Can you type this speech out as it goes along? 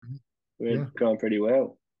We're Yeah. going pretty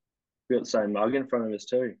well. We got the same mug in front of us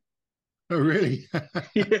too. Oh, really?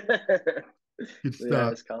 Yeah, Good the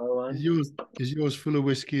start. AS colour Is one. yours full of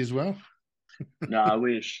whiskey as well? No, I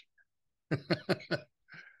wish.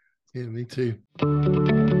 Yeah, me too.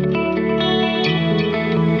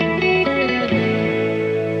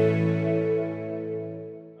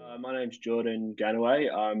 My name's Jordan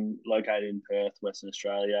Gannaway. I'm located in Perth, Western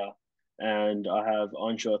Australia, and I have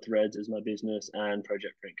Onshore Threads as my business and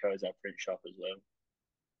Project Print Co as our print shop as well.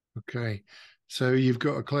 Okay. So you've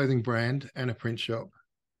got a clothing brand and a print shop.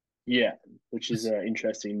 Yeah, which is It's, an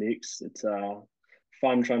interesting mix. It's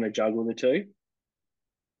fun trying to juggle the two.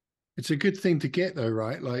 it's a good thing to get though,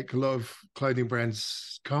 right? Like a lot of clothing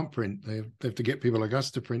brands can't print. They have to get people like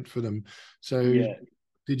us to print for them. So Yeah,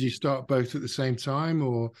 did you start both at the same time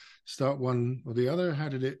or start one or the other? How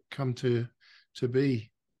did it come to be?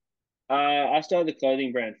 I started the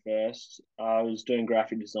clothing brand first. I was doing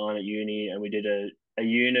graphic design at uni, and we did a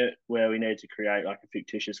unit where we needed to create like a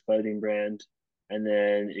fictitious clothing brand, and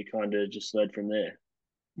then it kind of just led from there.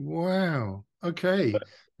 Wow. Okay. It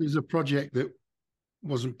was a project that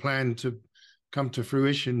wasn't planned to come to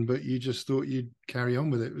fruition, but you just thought you'd carry on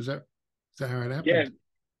with it. Is that how it Yeah, happened?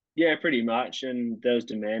 yeah, pretty much. And there was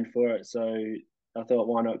demand for it, so I thought,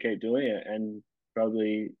 why not keep doing it? And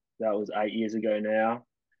probably that was 8 years ago now,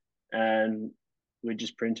 and we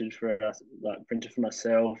just printed for us, like printed for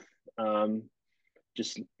myself. Um,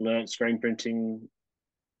 just learnt screen printing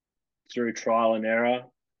through trial and error.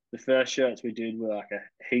 The first shirts we did were like a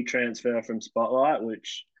heat transfer from Spotlight,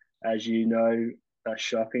 which, as you know, are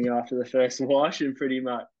shocking after the first wash and pretty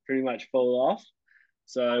much fall off.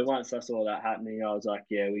 So once I saw that happening, I was like,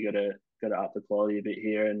 yeah, we got to up the quality a bit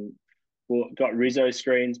here, and got Rizzo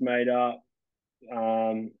screens made up,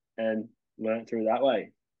 and learnt through that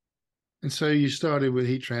way. And so you started with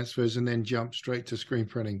heat transfers and then jumped straight to screen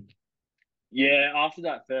printing. Yeah, after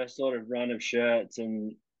that first sort of run of shirts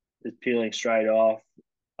and it peeling straight off,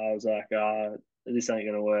 I was like, this ain't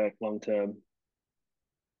gonna work long term.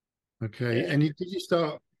 Okay. Yeah. And did you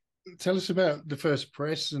start? Tell us about the first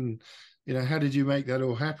press and how did you make that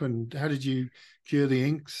all happen? How did you cure the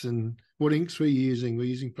inks and what inks were you using? Were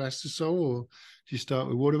you using plastisol or did you start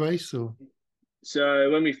with water base or? So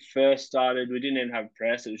when we first started, we didn't even have a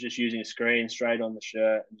press. It was just using a screen straight on the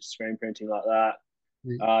shirt and just screen printing like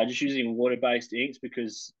that. Just using water-based inks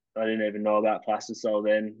because I didn't even know about plastisol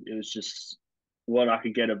then. It was just what I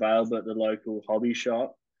could get available at the local hobby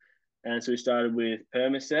shop. And so we started with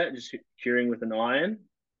permaset, just curing with an iron.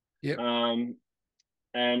 Yep. Um,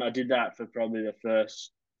 and I did that for probably the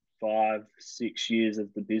first 5, 6 years of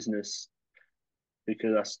the business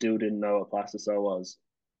because I still didn't know what plastisol was.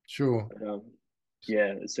 Sure. But,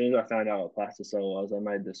 yeah, as soon as I found out what plastisol was, I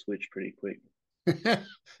made the switch pretty quick.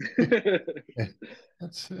 Yeah,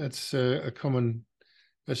 that's a common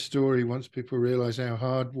a story once people realize how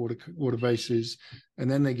hard water base is, and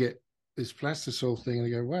then they get this plastisol thing and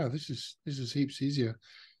they go, "Wow, this is heaps easier."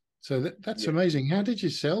 So that's Yeah, amazing. How did you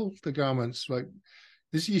sell the garments? Like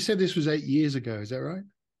this, you said this was 8 years ago. Is that right?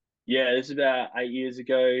 yeah. This is about 8 years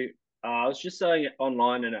ago. I was just selling it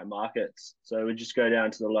online and at markets. So we'd just go down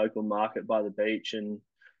to the local market by the beach and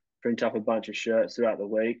print up a bunch of shirts throughout the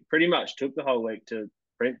week. Pretty much took the whole week to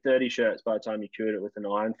print 30 shirts by the time you cured it with an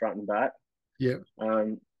iron front and back. Yeah,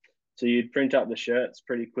 Um, so you'd print up the shirts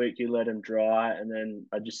pretty quick, you let them dry, and then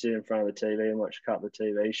I'd just sit in front of the TV and watch a couple of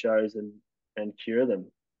TV shows and cure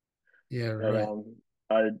them. yeah, But right.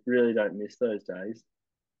 I really don't miss those days.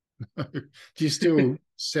 Do you still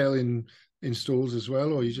sell in stores as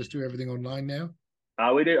well, or you just do everything online now?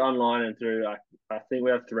 We do online and through. I think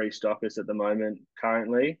we have three stockists at the moment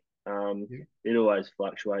currently. Yeah. It always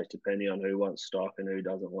fluctuates depending on who wants stock and who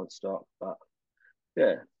doesn't want stock. But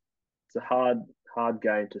yeah, it's a hard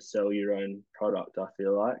game to sell your own product. I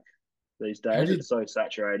feel like these How days did it's so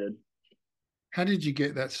saturated. how did you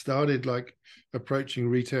get that started? Like approaching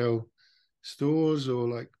retail stores, or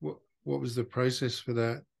like what was the process for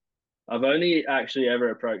that? I've only actually ever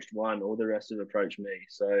approached one. All the rest have approached me.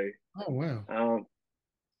 So Oh wow. um,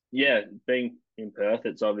 yeah, being in Perth,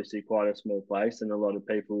 it's obviously quite a small place, and a lot of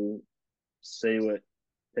people see what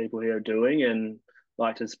people here are doing and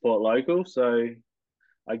like to support local. So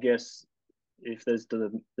I guess if there's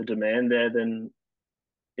the demand there, then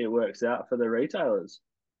it works out for the retailers.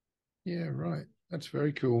 Yeah, right. That's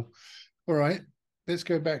very cool. All right, let's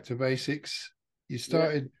go back to basics.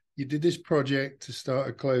 Yeah. You did this project to start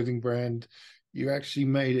a clothing brand. You actually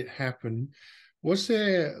made it happen. Was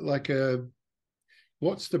there like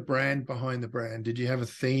what's the brand behind the brand? Did you have a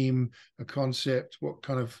theme, a concept? What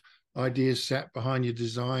kind of ideas sat behind your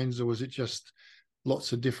designs, or was it just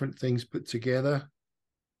lots of different things put together?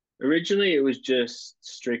 Originally, it was just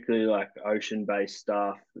strictly like ocean-based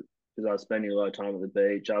stuff because I was spending a lot of time at the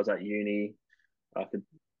beach. I was at uni. I could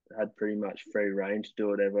had pretty much free reign to do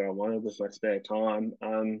whatever I wanted with my spare time.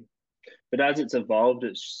 But as it's evolved,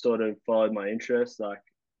 it's sort of followed my interests. Like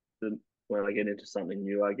when I get into something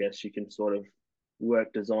new, I guess you can sort of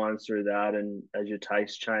work designs through that, and as your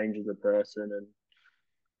taste change as a person and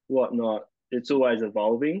whatnot, it's always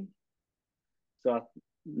evolving. So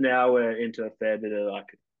now we're into a fair bit of like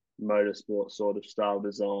motorsport sort of style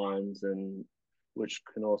designs, and which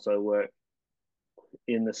can also work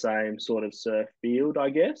in the same sort of surf field, I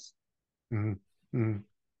guess. Mm-hmm.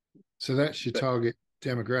 So that's your But target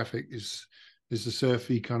demographic is the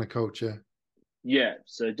surfy kind of culture. yeah,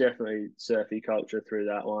 so definitely surfy culture through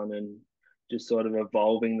that one, and just sort of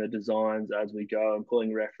evolving the designs as we go and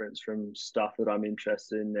pulling reference from stuff that I'm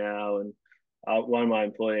interested in now. And one of my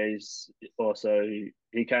employees also,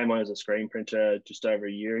 he came on as a screen printer just over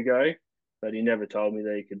a year ago, but he never told me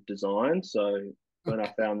that he could design. So when I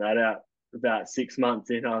Okay. found that out about 6 months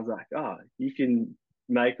in, I was like, oh, you can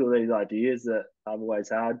make all these ideas that I've always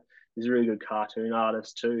had. He's a really good cartoon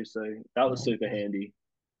artist too, so that was super Oh. handy.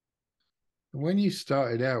 When you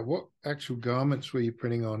started out, what actual garments were you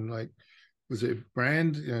printing on? Like, was it a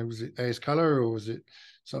brand? Was it AS Color or was it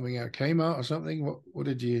something out of Kmart or something? What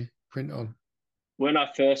did you print on? When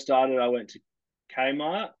I first started, I went to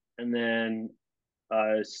Kmart, and then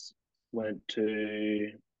I went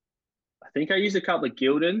to, I think I used a couple of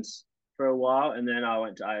Gildans for a while, and then I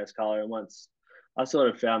went to AS Color. And once I sort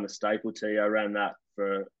of found the staple tee, I ran that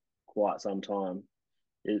for quite some time.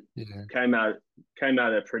 It Yeah. came out came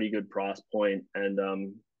out at a pretty good price point,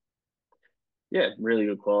 and yeah, really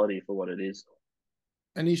good quality for what it is.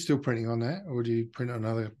 And are you still printing on that, or do you print on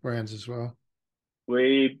other brands as well?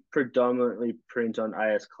 We predominantly print on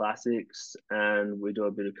AS Classics, and we do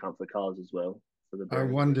a bit of Comfort Colors as well for the I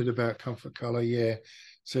brand. wondered about Comfort Color, yeah.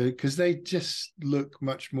 So because they just look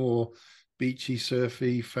much more beachy,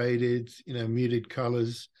 surfy, faded, muted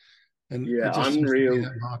colors, and it Yeah, just seems to be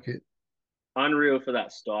that market. unreal for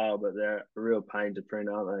that style, but they're a real pain to print,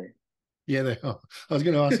 aren't they? Yeah, they are. I was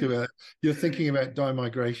going to ask about it. You're thinking about dye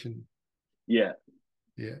migration. Yeah,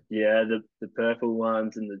 Yeah. yeah. The purple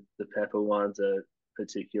ones and the pepper ones are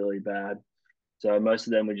particularly bad. So most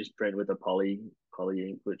of them we just print with a poly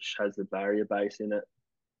ink, which has the barrier base in it.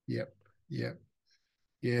 Yep. Yep.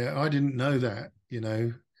 Yeah. I didn't know that,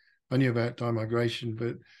 I knew about dye migration,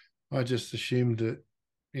 but I just assumed that,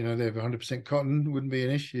 they're 100% cotton wouldn't be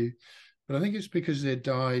an issue. But I think it's because they're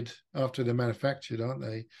dyed after they're manufactured, aren't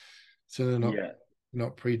they? So they're not Yeah,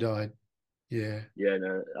 not pre-dyed. Yeah. yeah,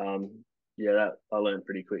 no, yeah. That I learned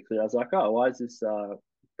pretty quickly. I was like, oh, why is this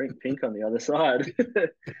print pink on the other side?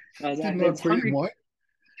 I was like, Didn't like it's print and 100, white.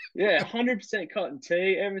 yeah, 100% cotton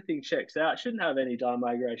tee. Everything checks out. Shouldn't have any dye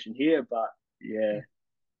migration here, but yeah,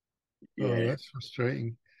 Oh, yeah, that's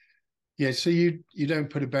frustrating. Yeah, so you don't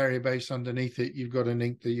put a barrier base underneath it. You've got an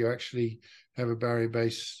ink that you actually have a barrier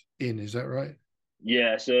base in. Is that right?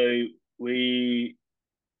 yeah. So we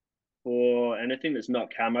for anything that's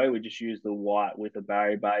not camo, we just use the white with a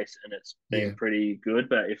barrier base, and it's been Yeah, pretty good.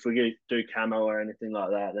 But if we do camo or anything like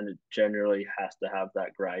that, then it generally has to have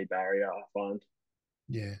that grey barrier, I find.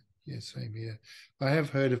 yeah, yeah. Same here. I have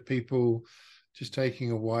heard of people just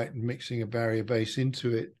taking a white and mixing a barrier base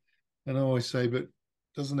into it, and I always say, but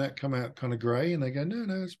doesn't that come out kind of grey? And they go, no,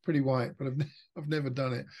 no, it's pretty white, but I've never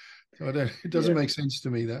done it, so I don't. It doesn't Yeah, make sense to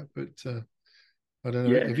me that, but I don't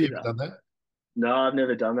know. yeah, Have you neither. ever done that? No, I've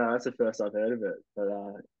never done that. That's the first I've heard of it. But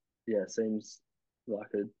yeah, seems like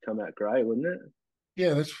it'd come out grey, wouldn't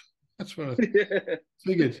Yeah, that's what I it?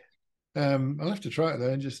 figured. I'll have to try it though,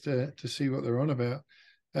 and just to see what they're on about.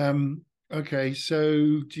 Okay, so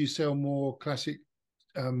do you sell more classic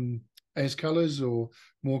AS colors or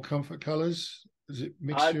more comfort colors? Is it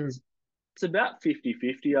I mixture? It's about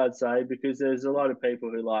 50-50, I'd say, because there's a lot of people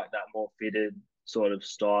who like that more fitted sort of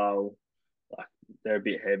style. Like they're a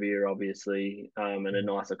bit heavier, obviously, and a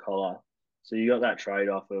nicer collar. So you got that trade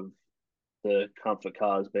off of the comfort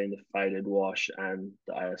colors being the faded wash and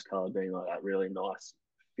the AS color being like that really nice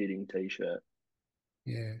fitting t-shirt.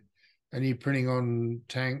 Yeah, and you're printing on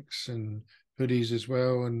tanks and hoodies as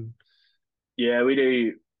well, and Yeah, we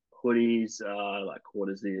do hoodies, like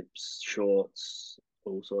quarter zips, shorts,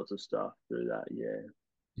 all sorts of stuff through that. Yeah.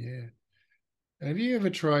 yeah. Have you ever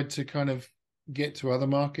tried to kind of get to other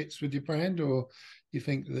markets with your brand, or you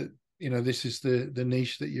think that this is the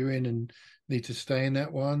niche that you're in and need to stay in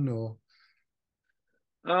that one, or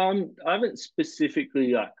I haven't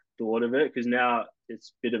specifically like thought of it because now it's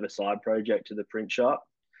a bit of a side project to the print shop.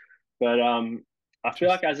 But I feel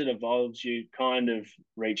like as it evolves, you kind of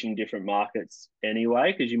reaching different markets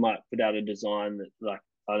anyway, because you might put out a design that, like,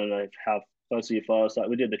 I don't know how closely you follow us. Like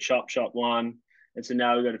we did the chop shop one, and so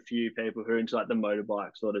now we've got a few people who are into like the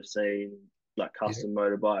motorbike sort of scene, like Yeah. custom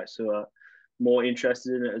motorbikes, who are more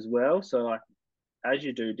interested in it as well. So like as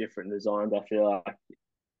you do different designs, I feel like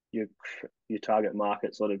your your target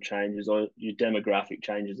market sort of changes, or your demographic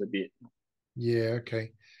changes a bit. Yeah.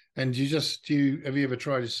 Okay. And do you have you ever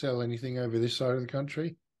tried to sell anything over this side of the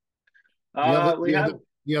country? The other, We the have other,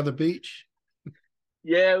 the other beach?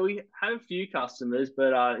 Yeah, we have a few customers,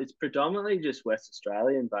 but it's predominantly just West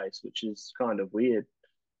Australian based, which is kind of weird.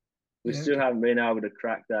 We Yeah. still Okay. haven't been able to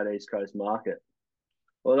crack that East Coast market.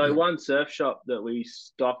 Although Yeah. one surf shop that we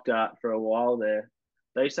stocked at for a while there,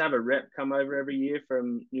 they used to have a rep come over every year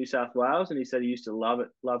from New South Wales, and he said he used to love it,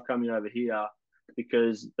 love coming over here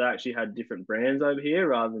because they actually had different brands over here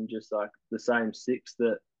rather than just like the same six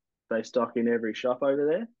that they stock in every shop over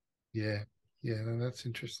there. Yeah. Yeah. No, that's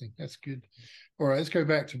interesting. That's good. All right. Let's go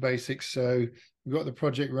back to basics. So we've got the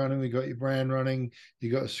project running. We got your brand running.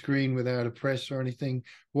 You got a screen without a press or anything.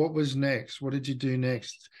 What was next? What did you do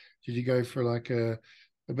next? Did you go for like a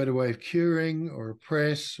better way of curing or a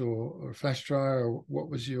press or a flash dryer, or what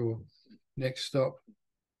was your next stop?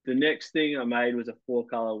 The next thing I made was a four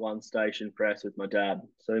color one station press with my dad.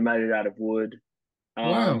 So we made it out of wood.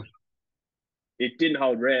 Wow. Um, it didn't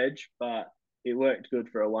hold reg, but it worked good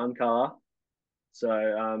for a one color.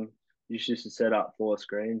 So you just set up four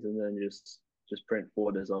screens and then just print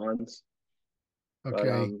four designs. But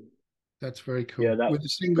Okay. That's very yeah, cool. With a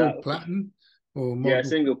single that platen or yeah, multiple?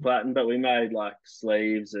 single platen, but we made like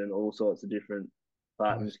sleeves and all sorts of different Nice.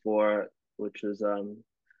 platens for it, which was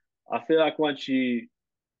I feel like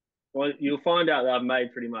well, you'll find out that I've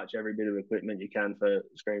made pretty much every bit of equipment you can for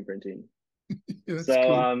screen printing. Yeah, that's So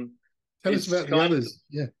cool. Tell us it's about the kind of, others.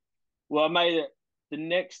 Yeah. well, I made it. The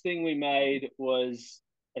next thing we made was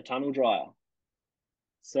a tunnel dryer. Wow.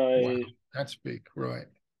 So That's big. Right.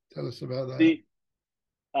 Tell us about that. the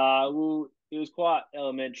well, it was quite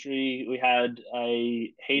elementary. We had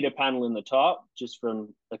a heater panel in the top, just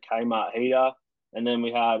from a Kmart heater, and then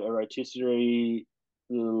we had a rotisserie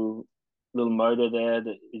little little motor there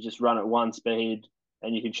that you just run at one speed,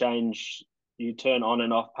 and you can change, you turn on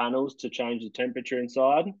and off panels to change the temperature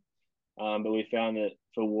inside. But we found that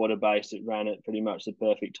for water based, it ran at pretty much the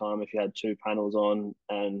perfect time if you had two panels on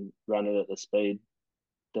and run it at the speed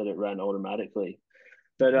that it ran automatically.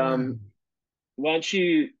 But Wow. once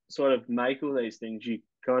you sort of make all these things, you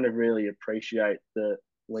kind of really appreciate the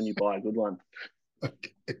when you buy a good one,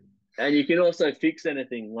 Okay. and you can also fix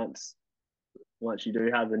anything once you do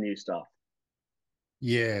have the new stuff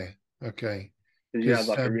Yeah. Okay. because you have Because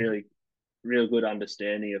like a real good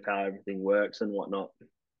understanding of how everything works and whatnot.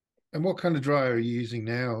 and what kind of dryer are you using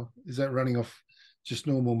now? Is that running off just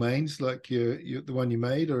normal mains like your the one you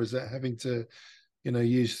made, or is that having to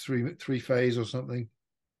use three phase or something?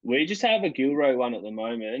 We just have a Gilroy one at the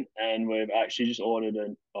moment, and we've actually just ordered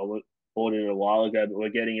it a while ago, but we're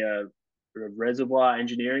getting a reservoir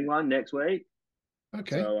engineering one next week.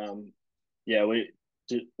 Okay. So yeah, when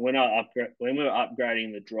we were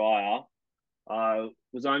upgrading the dryer, I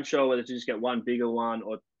was unsure whether to just get one bigger one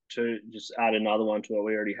or two, just add another one to what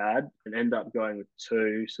we already had, and end up going with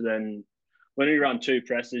two. So then, when you run two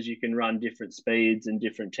presses, you can run different speeds and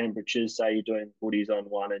different temperatures. Say you're doing hoodies on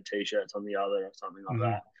one and t-shirts on the other, or something like Mhm.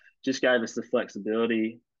 that. Just gave us the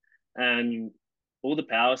flexibility, and all the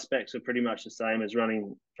power specs are pretty much the same as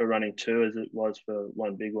running two as it was for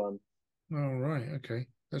one big one. All right. Okay.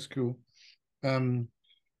 That's cool. Um,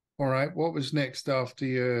 all right. What was next after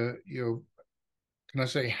your can I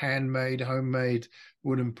say handmade, homemade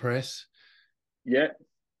wooden press? Yeah,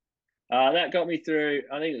 that got me through.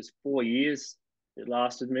 I think it was 4 years. It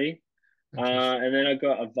lasted me, Interesting. and then I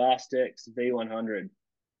got a Vastex V100.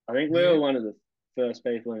 I think we Yeah. were one of the first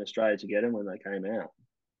people in Australia to get them when they came out.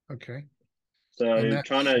 Okay. And So that's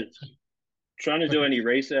trying to do okay. any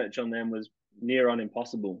research on them was near on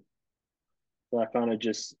impossible. So I kind of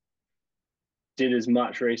just did as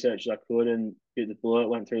much research as I could and bit the bullet.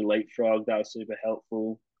 Went through Leapfrog. That was super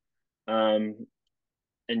helpful. Um,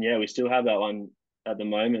 and yeah, we still have that one at the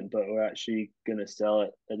moment, but we're actually going to sell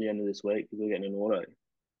it at the end of this week because we're getting an auto.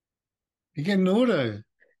 You get an auto.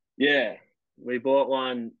 Yeah, we bought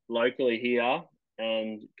one locally here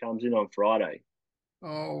and comes in on Friday.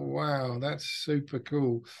 Oh wow, that's super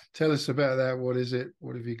cool. Tell us about that. What is it?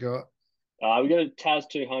 What have you got? We got a Taz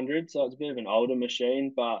 200, so it's a bit of an older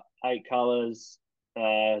machine, but eight colors,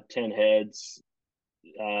 10 heads.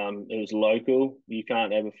 It was local. You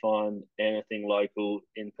can't ever find anything local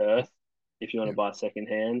in Perth if you want to Yeah. buy second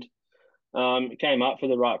hand. It came up for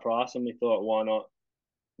the right price, and we thought,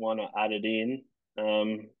 why not add it in?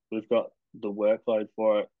 We've got the workload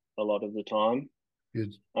for it a lot of the time.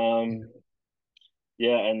 Good. Um,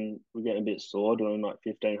 yeah, and we're getting a bit sore doing like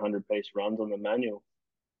 1,500 piece runs on the manual.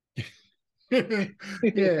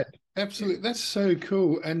 Yeah, absolutely. That's so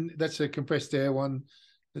cool. And that's a compressed air one,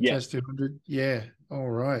 the Yeah, Test 200. Yeah. All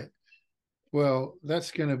right. Well,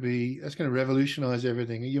 that's going to revolutionize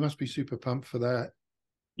everything. You must be super pumped for that.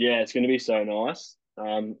 yeah, it's going to be so nice.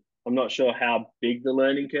 I'm not sure how big the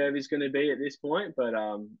learning curve is going to be at this point, but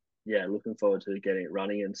yeah, looking forward to getting it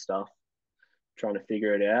running and stuff, trying to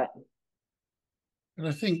figure it out. And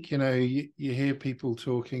I think, you hear people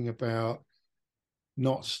talking about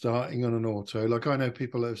not starting on an auto. Like I know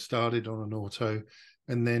people that have started on an auto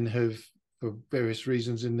and then have, for various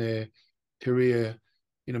reasons in their career,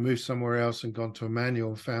 moved somewhere else and gone to a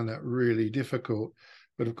manual and found that really difficult.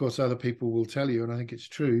 But of course, other people will tell you, and I think it's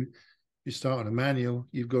true. You start on a manual,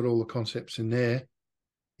 you've got all the concepts in there.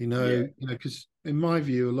 Yeah, Because in my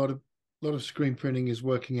view, a lot of screen printing is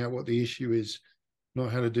working out what the issue is,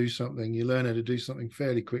 not how to do something. You learn how to do something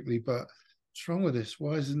fairly quickly, but what's wrong with this?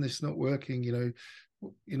 Why isn't this not working?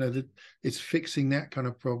 That it's fixing that kind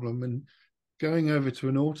of problem. And going over to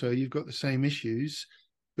an auto, you've got the same issues,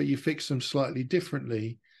 but you fix them slightly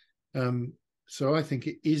differently. Um, so I think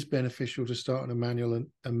it is beneficial to start on a manual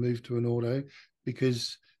and move to an auto,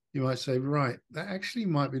 because you might say, right, that actually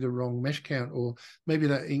might be the wrong mesh count, or maybe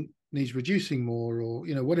that ink needs reducing more, or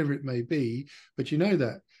whatever it may be. But you know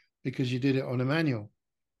that because you did it on a manual.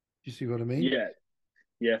 Do you see what I mean? yeah,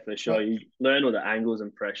 yeah, for sure. But You learn all the angles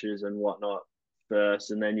and pressures and whatnot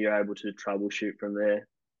first, and then you're able to troubleshoot from there.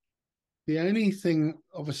 the only thing,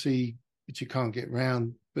 obviously, that you can't get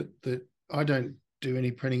round, but that I don't do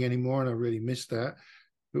any printing anymore, and I really miss that.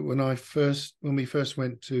 But when we first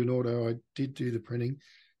went to an auto, I did do the printing.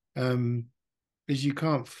 Um, is you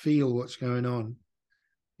can't feel what's going on.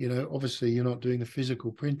 Obviously you're not doing the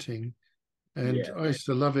physical printing. And Yeah, I used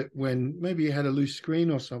to love it when maybe you had a loose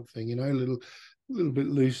screen or something, a little bit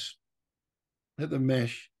loose at the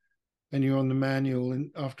mesh, and you're on the manual,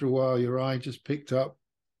 and after a while your eye just picked up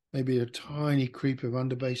maybe a tiny creep of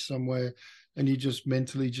underbase somewhere, and you just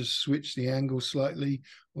mentally just switch the angle slightly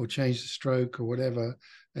or change the stroke or whatever,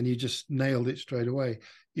 and you just nailed it straight away.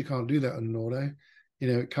 You can't do that on an auto.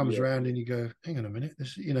 It comes yeah, around and you go, hang on a minute,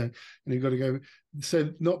 and you've got to go.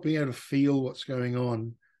 So not being able to feel what's going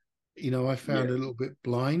on, I found yeah, a little bit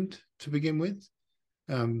blind to begin with.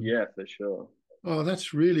 Um, yeah, for sure. oh,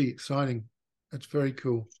 that's really exciting. That's very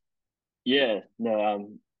cool. Yeah, no,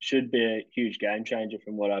 should be a huge game changer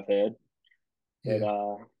from what I've heard. But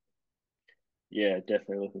Yeah, yeah,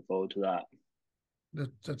 definitely looking forward to that.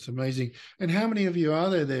 that's amazing. And how many of you are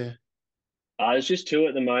there? It's just two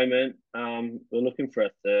at the moment. We're looking for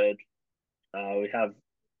a third. We have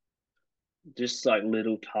just like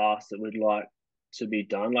little tasks that we'd like to be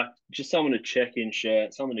done, like just someone to check in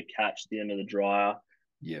shirt, someone to catch the end of the dryer,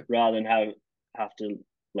 Yeah, rather than have to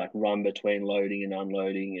like run between loading and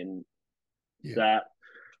unloading and yeah. that.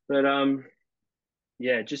 But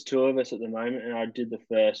yeah, just two of us at the moment, and I did the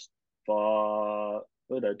first five.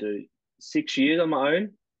 What did I do? 6 years on my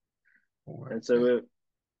own, Oh, wow. and so Yeah.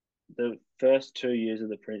 the first 2 years of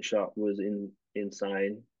the print shop was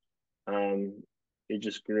insane. Um, it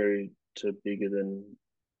just grew to bigger than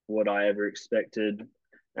what I ever expected,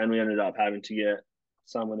 and we ended up having to get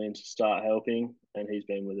someone in to start helping, and he's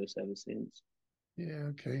been with us ever since. Yeah,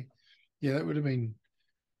 okay. Yeah, that would have been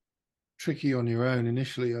tricky on your own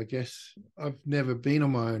initially, I guess. I've never been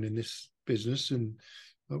on my own in this business, and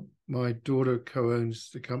my daughter co-owns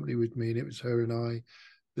the company with me, and it was her and I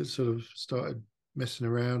that sort of started messing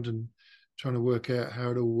around and trying to work out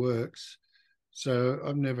how it all works. So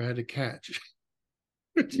I've never had a catch,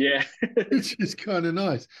 which, Yeah, which is kind of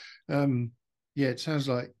nice. Um, yeah, it sounds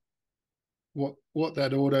like what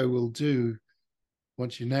that auto will do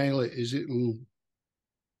once you nail it is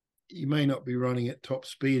you may not be running at top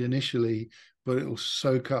speed initially, but it'll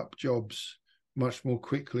soak up jobs much more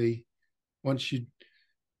quickly. Once you,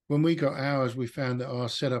 when we got ours, we found that our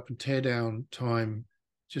setup and teardown time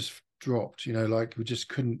just dropped. Like we just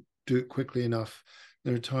couldn't do it quickly enough.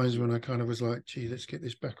 There are times when I kind of was like, gee, let's get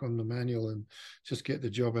this back on the manual and just get the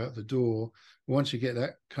job out the door. Once you get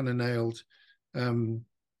that kind of nailed, um,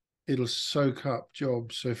 it'll soak up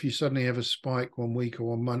jobs. So if you suddenly have a spike 1 week or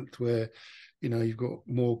 1 month where you've got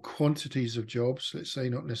more quantities of jobs, let's say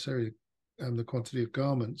not necessarily the quantity of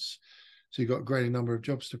garments, so you've got a greater number of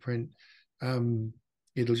jobs to print,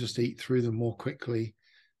 it'll just eat through them more quickly.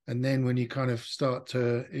 And then when you kind of start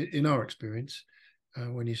to, in our experience,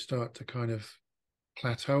 when you start to kind of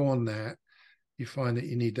plateau on that, you find that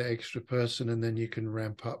you need that extra person, and then you can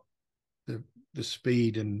ramp up the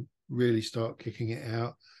speed and really start kicking it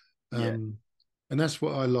out. Yeah. And that's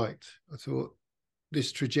what I liked. I thought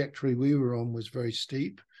this trajectory we were on was very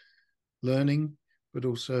steep, learning, but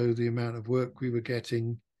also the amount of work we were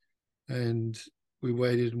getting. And we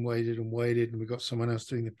waited and waited and waited, and we got someone else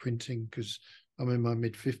doing the printing because I'm in my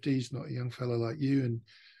mid-50s, not a young fellow like you. And,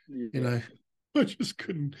 you Yeah. know, I just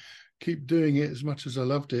couldn't keep doing it as much as I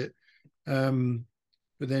loved it.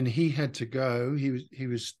 But then he had to go. He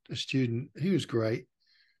was a student. He was great.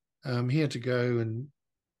 He had to go and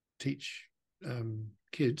teach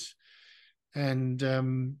kids, and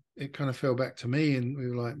it kind of fell back to me. And we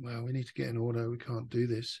were like, "Wow, we need to get an order. We can't do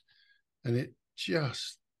this." And it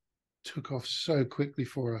just took off so quickly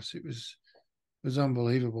for us. It was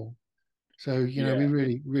unbelievable. So we Yeah.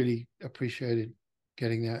 really appreciated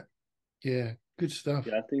getting that. Yeah, good stuff.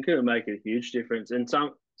 Yeah, I think it would make a huge difference. And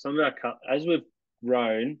some of our as we've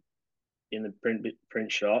grown in the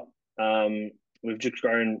print shop, we've just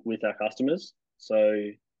grown with our customers.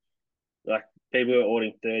 So like people were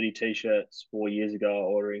ordering 30 t-shirts 4 years ago are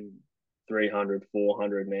ordering 300,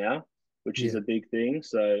 400 now, which is Yeah, a big thing.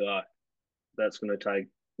 So like that's going to take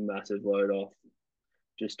a massive load off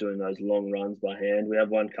just doing those long runs by hand. We have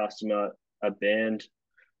one customer, a band,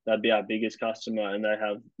 that'd be our biggest customer, and they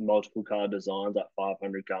have multiple color designs, like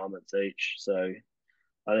 500 garments each. So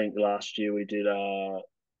I think last year we did a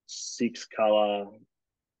 6 color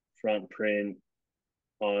front print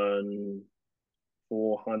on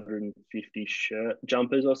 450 shirt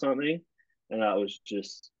jumpers or something, and that was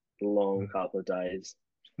just a long couple of days.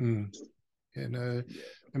 mm. Yeah. No, Yeah,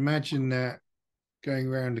 imagine that going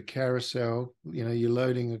around a carousel. You're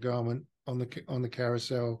loading a garment on the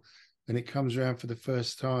carousel, and it comes around for the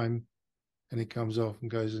first time, and it comes off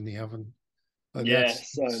and goes in the oven. Like yeah,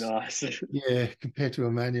 so that's nice. yeah, compared to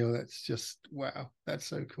a manual, that's just wow. That's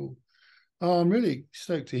so cool. Oh, I'm really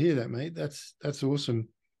stoked to hear that, mate. That's awesome.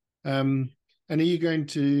 Um, and are you going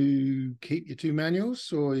to keep your two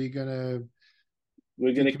manuals, or are you going to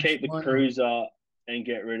We're gonna decommission keep the one? Or cruiser and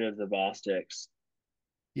get rid of the Vastex.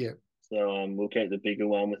 yeah, So we'll keep the bigger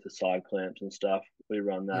one with the side clamps and stuff. We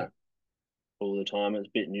run yeah, that all the time. It's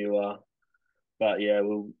a bit newer, but yeah,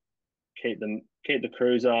 we'll keep the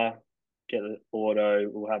cruiser, get the auto.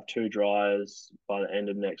 We'll have 2 dryers by the end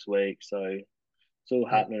of next week. So it's all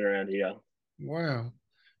yeah. happening around here. Wow,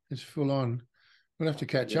 it's full on. We'll have to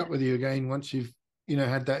catch Yeah, up with you again once you've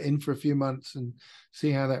had that in for a few months and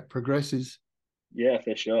see how that progresses. yeah,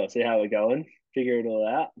 for sure. See how we're going. Figure it all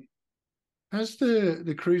out. As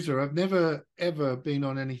the cruiser, I've never ever been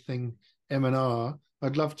on anything M&R.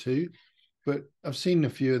 I'd love to, but I've seen a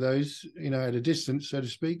few of those, at a distance, so to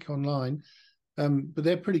speak, online. But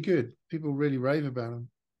they're pretty good. People really rave about them.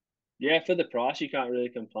 Yeah, for the price, you can't really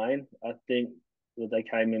complain. I think that they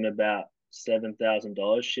came in about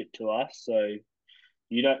 $7,000 shipped to us. So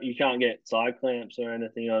you can't get side clamps or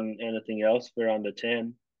anything on anything else for under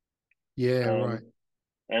 10. Yeah, right. Um,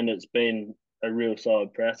 and it's been a real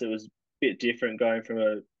solid press. It was a bit different going from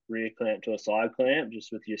a rear clamp to a side clamp,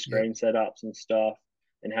 just with your Yeah. screen setups and stuff,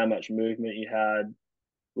 and how much movement you had.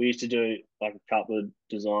 We used to do like a couple of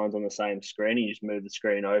designs on the same screen. You just move the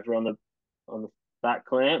screen over on the back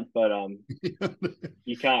clamp, but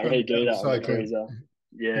you can't On really the do other that on the side clamp, cruiser.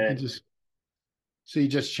 you Yeah, can just so you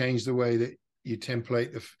just change the way that you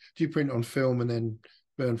template do you print on film and then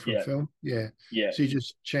burn from yeah, film? Yeah. yeah, So you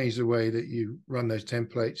just change the way that you run those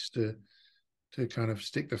templates to kind of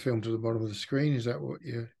stick the film to the bottom of the screen. Is that what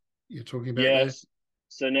you're talking about there? yes.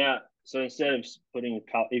 So now, so instead of putting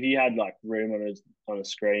a cup, if you had like room on a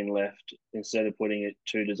screen left, instead of putting it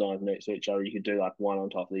 2 designs next to each other, you could do like one on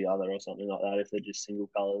top of the other or something like that if they're just single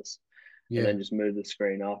colors, and Yeah. then just move the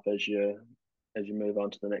screen up as you move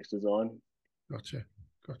on to the next design. Gotcha.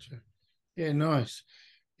 Yeah, nice.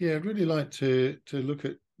 Yeah, I'd really like to look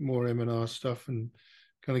at more M&R stuff and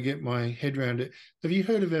kind of get my head around it. Have you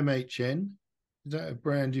heard of MHN? Is that a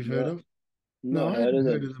brand you've heard Not of? No, not I heard hadn't of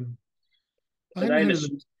heard them. of them. I Are hadn't they in heard a, of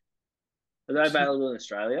them. are they available in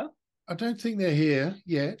Australia? I don't think they're here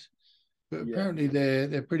yet, but Yeah, apparently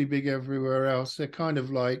they're pretty big everywhere else. They're kind of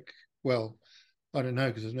like, well, I don't know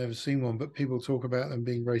because I've never seen one, but people talk about them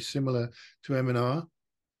being very similar to M&R,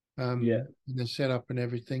 yeah, in their setup and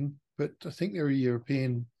everything. But I think they're a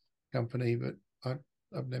European company, but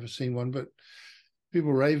I've never seen one. But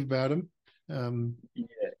people rave about them. Um, yeah,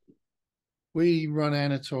 we run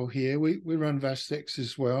Anatol here. We run Vastex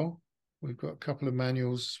as well. We've got a couple of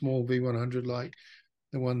manuals, small V100 like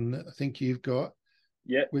the one that I think you've got,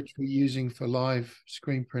 yeah, which we're using for live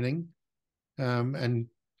screen printing, and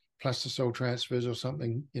plastisol transfers or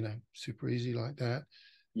something, super easy like that.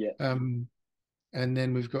 yeah, Um, And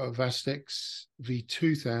then we've got a Vastex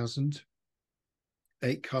V2000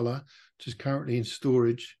 8 color, which is currently in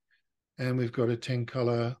storage, and we've got a 10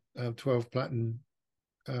 color 12 platinum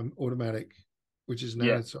automatic, which is an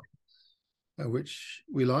Yeah. added, which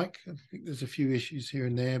we like. I think there's a few issues here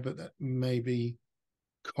and there, but that may be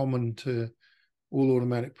common to all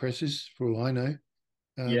automatic presses, for all I know.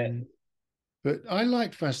 Yeah. But I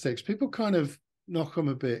like Fastex. People kind of knock them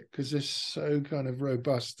a bit because they're so kind of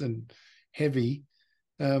robust and heavy.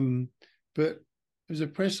 But it was a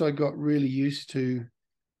press I got really used to,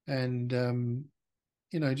 and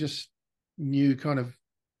just knew kind of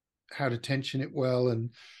how to tension it well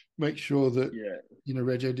and make sure that Yeah.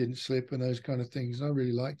 rego didn't slip and those kind of things. I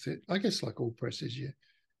really liked it. I guess like all presses, you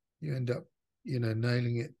end up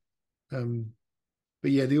nailing it.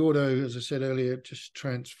 But yeah, the auto, as I said earlier, just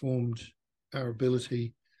transformed our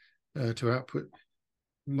ability to output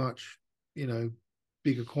much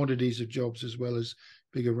bigger quantities of jobs, as well as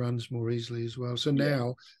bigger runs more easily as well. So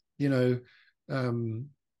Yeah. now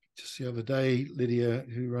just the other day, Lydia,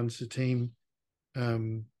 who runs the team,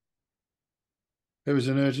 there was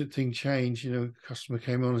an urgent thing change. A customer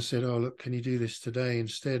came on and said, "Oh, look, can you do this today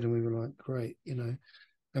instead?" And we were like, "Great," And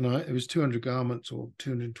it was 200 garments or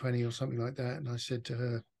 220 or something like that. And I said to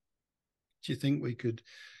her, "Do you think we could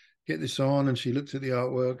get this on?" And she looked at the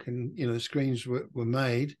artwork, and the screens were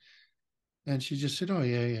made, and she just said, "Oh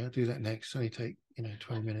yeah, I'll do that next. Only take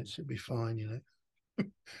 20 minutes. It'll be fine."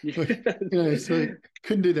 Like, so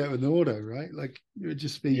couldn't do that with an auto, right? Like it would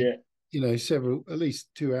just be Yeah. several, at least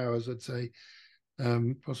 2 hours, I'd say,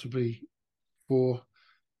 possibly 4.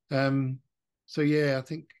 So yeah, I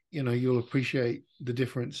think you'll appreciate the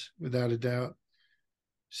difference without a doubt.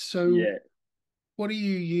 So Yeah. what do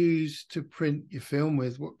you use to print your film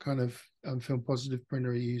with? What kind of film positive printer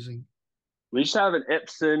are you using? We just have an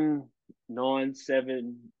Epson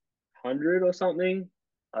 9700 or something.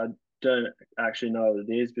 I don't actually know what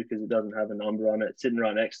it is because it doesn't have a number on it. It's sitting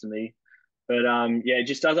right next to me. But yeah, it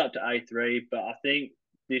just does up to A3. But I think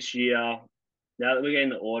this year, now that we're getting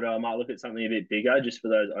the order, I might look at something a bit bigger just for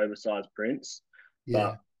those oversized prints.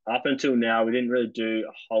 Yeah. But up until now, we didn't really do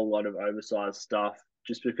a whole lot of oversized stuff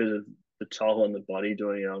just because of the toll on the body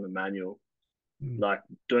doing it on the manual. Mm, Like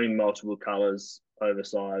doing multiple colors,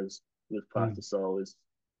 oversized with mm, plastisol is,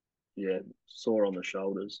 yeah, sore on the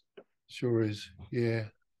shoulders. sure is. Yeah.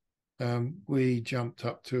 We jumped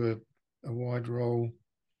up to a wide roll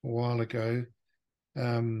a while ago.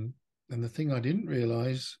 And the thing I didn't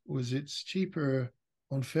realize was it's cheaper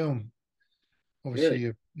on film. Obviously,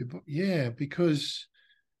 Really? yeah, because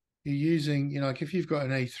you're using, like if you've got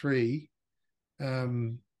an A3,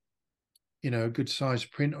 um, a good size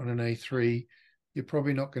print on an A3, you're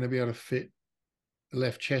probably not going to be able to fit a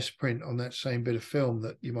left chest print on that same bit of film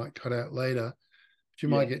that you might cut out later. But you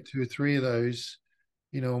might Yeah, get 2 or 3 of those,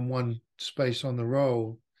 on one space on the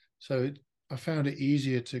roll. So I found it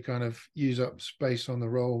easier to kind of use up space on the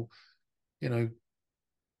roll, you know,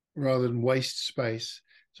 rather than waste space.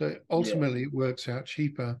 So yeah, ultimately, it works out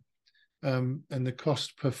cheaper. And the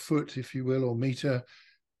cost per foot, if you will, or meter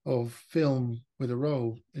of film with a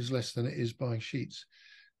roll is less than it is buying sheets.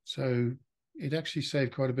 So it actually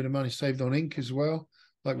saved quite a bit of money. Saved on ink as well,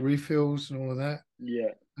 like refills and all of that. yeah.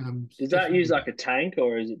 Does that use Definitely, like a tank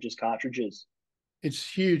or is it just cartridges? it's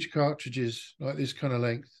huge cartridges like this kind of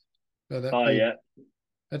length, about that Oh, big. yeah,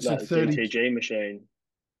 That's a like the 30, DTG machine.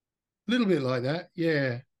 a little bit like that.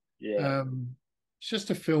 Yeah. Yeah, It's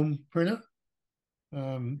just a film printer.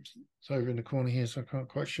 It's over in the corner here, so I can't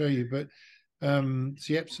quite show you, but it's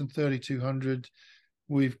the Epson 3200.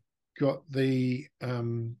 We've got the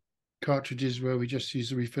cartridges where we just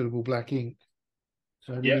use the refillable black ink.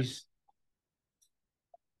 So yeah,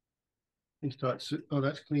 these types, oh,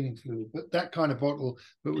 that's cleaning fluid, but that kind of bottle,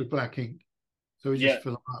 but with black ink. So we just yeah.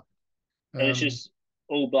 fill them up. And it's Um, just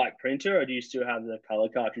all black printer, or do you still have the color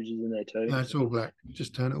cartridges in there too? no, it's all black.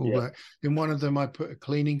 Just turn it all Yeah, black. In one of them, I put a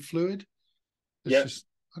cleaning fluid. It's yeah, just,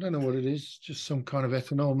 I don't know what it is, just some kind of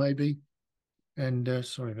ethanol maybe. And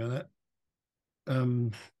sorry about that.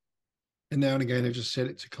 And now and again, I just set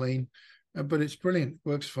it to clean, but it's brilliant.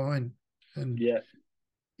 Works fine. And yeah,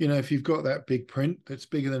 if you've got that big print that's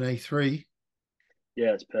bigger than A3,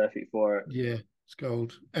 yeah. It's perfect for it. yeah, it's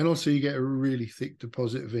gold. And also, you get a really thick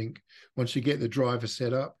deposit of ink once you get the driver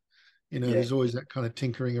set up. Yeah, There's always that kind of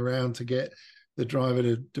tinkering around to get the driver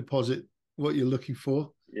to deposit what you're looking for.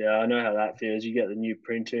 yeah. I know how that feels. You get the new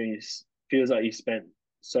printer, and feels like you spent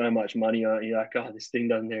so much money on it. You're like, oh, this thing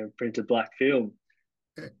doesn't even print a black film.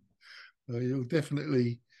 You'll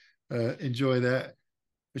definitely enjoy that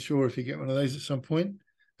for sure if you get one of those at some point.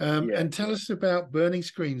 Yeah. And tell us about burning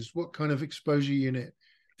screens. What kind of exposure unit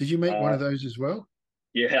Did you make one Uh, of those as well?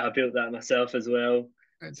 yeah, I built that myself as well.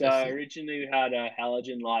 So Fantastic. originally we had a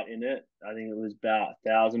halogen light in it. I think it was about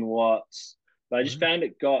 1,000 watts, but I just Wow. found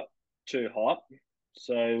it got too hot.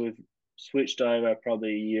 So we've switched over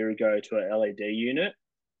probably a year ago to an LED unit,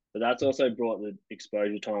 but that's also brought the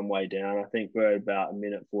exposure time way down. I think we're at about a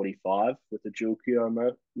minute 45 with the dual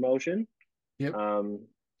Q emulsion. Yep. Um,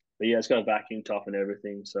 but yeah, it's got a vacuum top and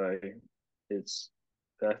everything, so it's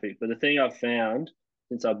perfect. But the thing I've found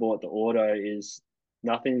since I bought the auto is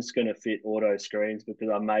nothing's going to fit auto screens because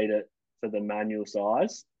I made it for the manual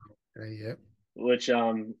size, Okay, yep. which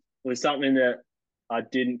was something that I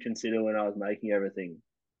didn't consider when I was making everything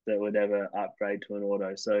that would ever upgrade to an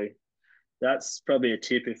auto. So that's probably a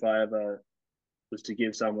tip if I ever was to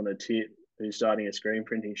give someone a tip who's starting a screen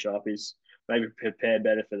printing shop is maybe prepare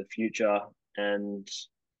better for the future. And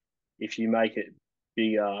if you make it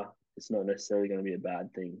bigger, it's not necessarily going to be a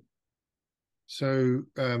bad thing. So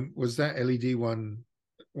was that LED one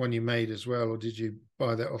you made as well, or did you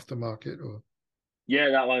buy that off the market? Or Yeah,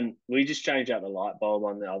 that one we just changed out the light bulb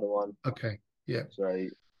on the other one. okay, yeah. So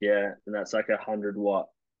yeah, and that's like 100 watt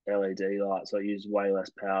LED light, so it uses way less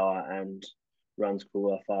power and runs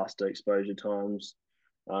cooler, faster exposure times.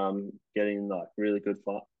 Getting like really good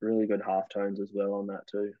half tones as well on that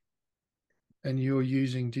too. And you're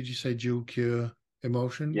using, did you say dual cure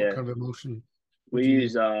emulsion? What Yeah, kind of emulsion would we you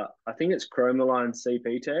use? use I think it's Chromaline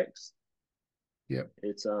CP Tex. Yep.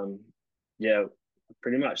 It's yeah,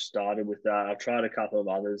 pretty much started with that. I've tried a couple of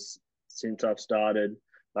others since I've started.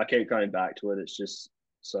 I keep going back to it. It's just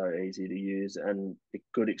so easy to use and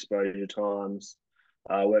good exposure times.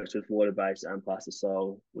 Works with water based and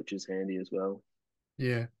plastisol, which is handy as well.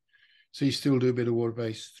 Yeah. So you still do a bit of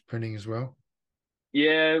water-based printing as well?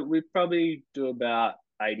 Yeah, we probably do about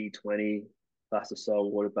 80-20 plastisol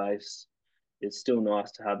water based. It's still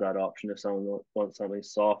nice to have that option if someone wants something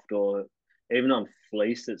soft or even on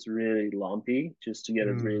fleece that's really lumpy, just to get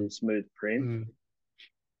a really Mm, smooth print. mm.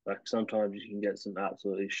 Like sometimes you can get some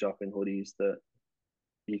absolutely shocking hoodies that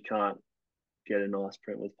you can't get a nice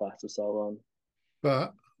print with plastisol on.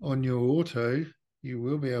 But on your auto, you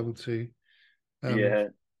will be able to. Um, Yeah,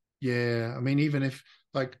 yeah, I mean, even if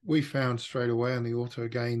like we found straight away on the auto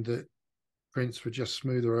again that prints were just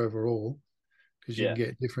smoother overall because you can yeah,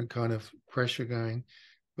 get different kind of pressure going,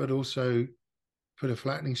 but also put a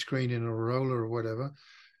flattening screen in a roller or whatever,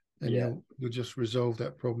 and yeah, you'll just resolve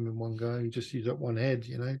that problem in one go. You just use up one head,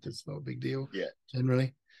 that's not a big deal yeah.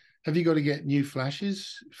 generally. Have you got to get new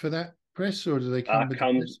flashes for that press, or do they come with the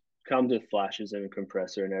press? Comes with flashes and a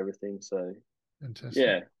compressor and everything. So Fantastic.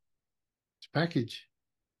 yeah, It's a package.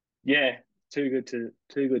 yeah, too good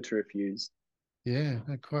to refuse. Yeah,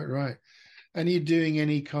 quite right. And are you doing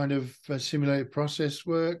any kind of simulated process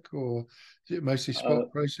work, or is it mostly Uh,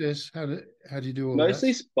 spot process? How do you do all of that?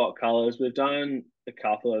 Mostly spot colors. We've done a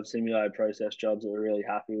couple of simulated process jobs that we're really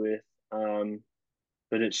happy with.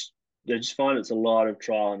 But I just find it's a lot of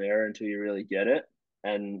trial and error until you really get it.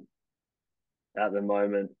 And at the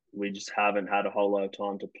moment, we just haven't had a whole lot of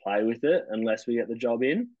time to play with it unless we get the job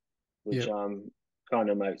in, which Yep. kind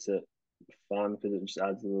of makes it fun because it just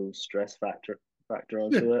adds a little stress factor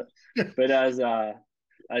onto it. But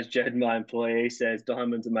as Jed, my employee, says,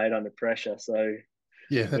 diamonds are made under pressure, so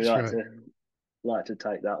Yeah, we that's right. like to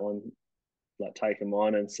take that one, like take them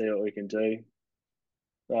on and see what we can do.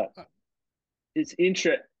 But it's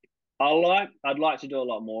interest. I'd like to do a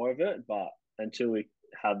lot more of it, but until we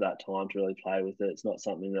have that time to really play with it, it's not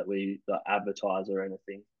something that we like, advertise or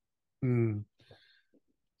anything. Mm,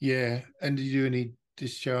 yeah. And do you do any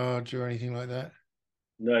discharge or anything like that?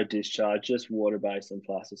 No discharge, just water based and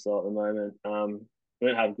plastisol at the moment. We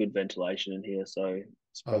don't have good ventilation in here, so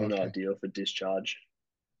it's Oh, probably not okay. ideal for discharge.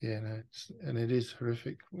 Yeah, no, and it is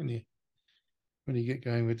horrific when you get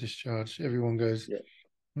going with discharge. Everyone goes, Yeah,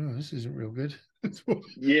 "Oh, this isn't real good. Let's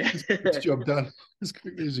yeah, get this job done as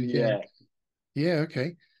quickly as we can." yeah. Yeah,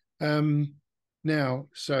 okay. Um, Now,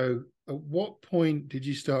 so at what point did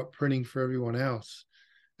you start printing for everyone else?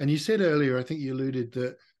 And you said earlier, I think you alluded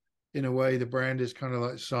that in a way the brand is kind of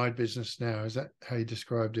like side business now. Is that how you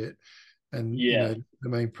described it? And Yeah, the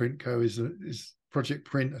main print co is Project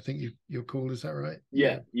Print. I think you're called. Is that right?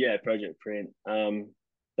 yeah, Yeah. yeah. Project Print.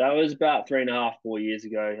 That was about 3.5, 4 years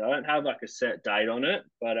ago. I don't have like a set date on it,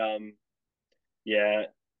 but yeah,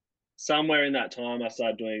 somewhere in that time, I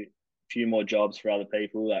started doing a few more jobs for other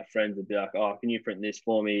people. Like friends would be like, "Oh, can you print this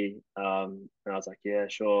for me?" And I was like, "Yeah,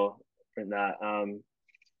 sure, print that."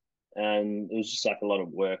 And it was just like a lot of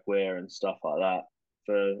workwear and stuff like that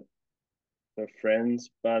for friends.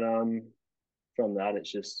 But from that,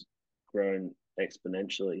 it's just grown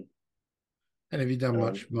exponentially. And have you done Um,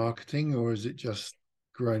 much marketing, or is it just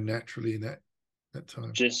grown naturally in that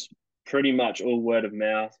time? Just pretty much all word of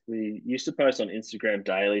mouth. We used to post on Instagram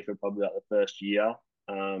daily for probably like the first year,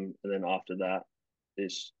 and then after that,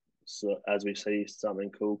 is so as we see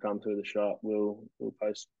something cool come through the shop, we'll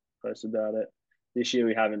post about it. This year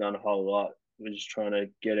we haven't done a whole lot. We're just trying to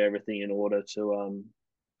get everything in order to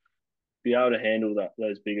be able to handle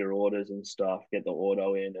those bigger orders and stuff, get the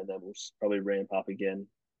auto in, and then we'll probably ramp up again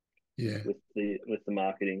Yeah, with the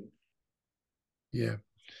marketing. yeah.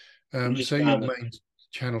 We So just your found that, main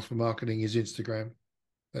channel for marketing is Instagram.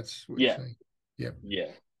 That's what you're yeah, saying. Yep.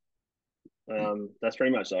 yeah. That's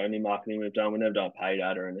pretty much the only marketing we've done. We've never done paid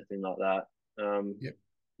ad or anything like that. Yep.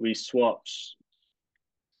 We swapped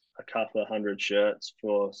a couple of hundred shirts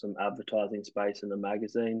for some advertising space in the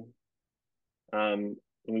magazine. And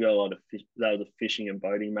we got a lot of that was a fishing and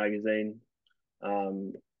boating magazine.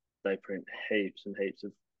 Um, they print heaps and heaps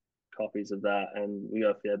of copies of that, and we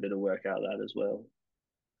got a fair bit of work out of that as well.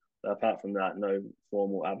 But apart from that, no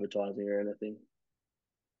formal advertising or anything.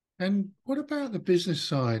 And what about the business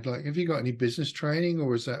side? Like, have you got any business training,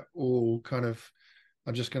 or is that all kind of,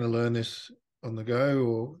 I'm just going to learn this on the go,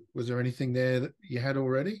 or was there anything there that you had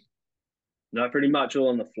already? No, pretty much all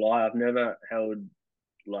on the fly. I've never held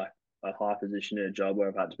like a high position in a job where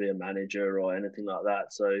I've had to be a manager or anything like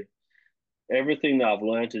that. So everything that I've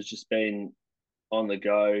learned has just been on the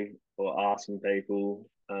go or asking people,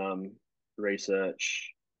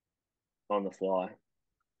 research on the fly,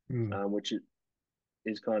 Hmm. which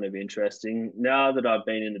is kind of interesting. Now that I've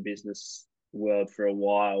been in the business world for a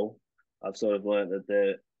while, I've sort of learned that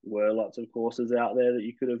there were lots of courses out there that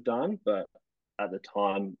you could have done, but at the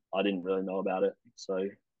time I didn't really know about it. So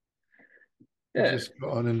You yeah, just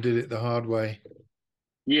got on and did it the hard way.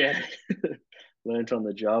 yeah, learned on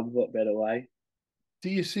the job. What better way? Do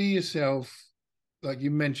you see yourself, like you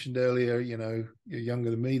mentioned earlier, you're younger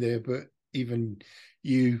than me there, but even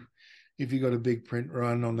you, if you got a big print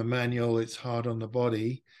run on the manual, it's hard on the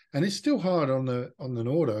body, and it's still hard on an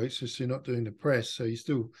auto. It's just you're not doing the press, so you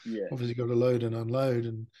still Yeah, obviously got to load and unload,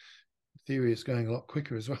 and in theory it's going a lot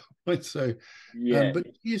quicker as well. Right? So, yeah. but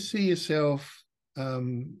do you see yourself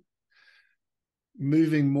um,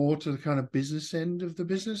 moving more to the kind of business end of the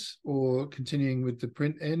business, or continuing with the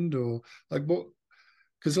print end, or like what?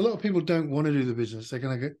 Because a lot of people don't want to do the business. They're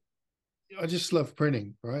going to go, I just love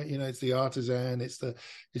printing, right? It's the artisan, it's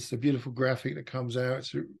the beautiful graphic that comes out.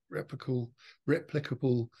 It's a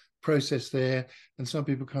replicable process there. And some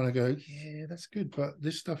people kind of go, yeah, that's good, but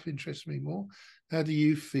this stuff interests me more. How do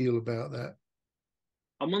you feel about that?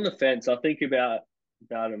 I'm on the fence. I think about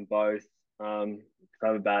them both. If I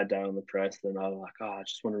have a bad day on the press, then I'm like, oh, I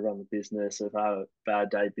just want to run the business. If I have a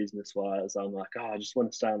bad day business wise, I'm like, oh, I just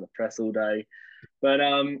want to stay on the press all day. But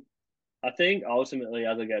I think ultimately,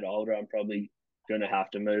 as I get older, I'm probably going to have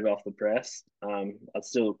to move off the press. I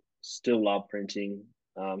still love printing,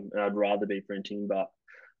 and I'd rather be printing, but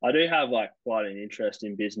I do have like quite an interest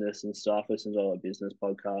in business and stuff. Listen to a lot of business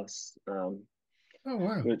podcasts, Oh,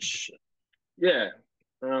 wow. which yeah,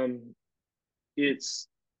 um, it's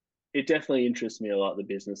it definitely interests me a lot, the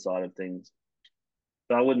business side of things.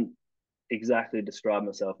 But I wouldn't exactly describe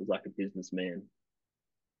myself as like a businessman.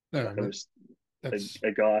 No, Like I'm just that's,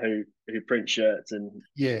 a guy who prints shirts and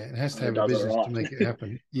yeah, it has to kind of have a does it business to right. make it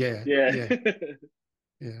happen. Yeah, Yeah. yeah,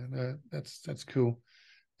 yeah. No, that's cool.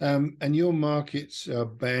 And your markets are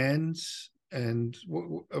bands and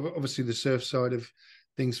obviously the surf side of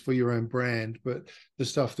things for your own brand, but the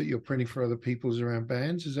stuff that you're printing for other people's around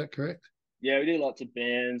bands. Is that correct? Yeah, we do lots of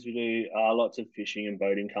bands. We do lots of fishing and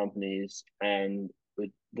boating companies, and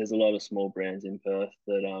there's a lot of small brands in Perth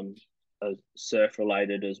that are surf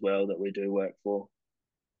related as well that we do work for.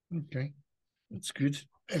 Okay, that's good.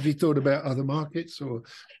 Have you thought about other markets, or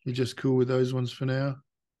you're just cool with those ones for now?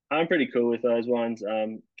 I'm pretty cool with those ones.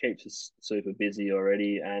 Keeps us super busy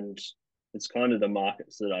already, and it's kind of the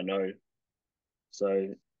markets that I know. So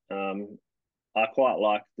um, I quite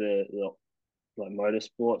like the like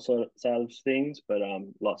motorsport sort of side of things, but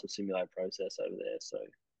lots of simulated process over there. So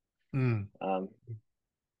Mm. um,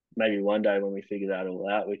 maybe one day when we figure that all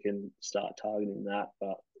out, we can start targeting that.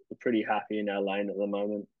 But we're pretty happy in our lane at the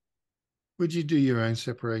moment. Would you do your own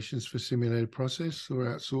separations for simulated process, or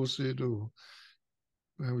outsource it, or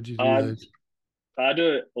how would you do I those? I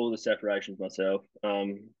do all the separations myself.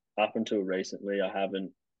 Up until recently, I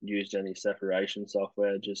haven't used any separation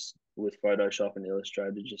software. Just with Photoshop and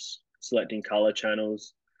Illustrator, just selecting color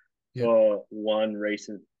channels. Yeah, For one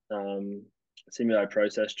recent simulated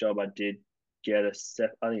process job, I did get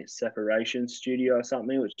I think it's separation studio or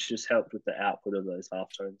something, which just helped with the output of those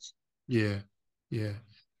halftones. yeah, yeah.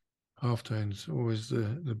 Halftones always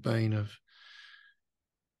the bane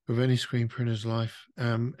of any screen printer's life.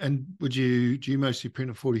 And do you mostly print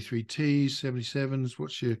on 43Ts, 77s?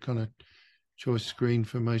 What's your kind of choice screen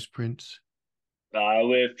for most prints?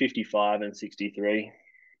 We're 55 and 63,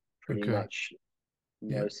 pretty Okay. much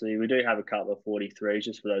Yeah. mostly. We do have a couple of 43s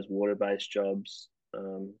just for those water-based jobs,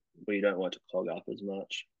 where you don't want to clog up as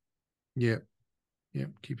much. Yeah. Yeah.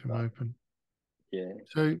 Keep them But open. yeah,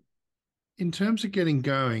 So in terms of getting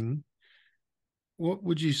going, what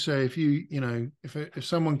would you say if if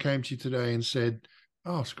someone came to you today and said,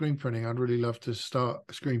 "Oh, screen printing, I'd really love to start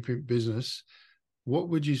a screen print business." What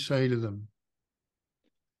would you say to them?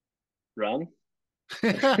 run.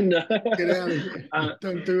 Get No. out of here. uh,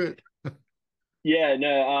 Don't do it. yeah,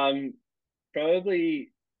 no.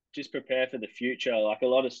 Probably just prepare for the future. Like a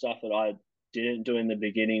lot of stuff that I didn't do in the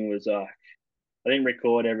beginning was I didn't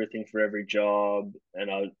record everything for every job,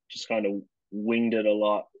 and I just kind of winged it a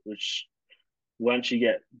lot. Which once you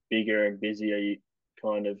get bigger and busier, you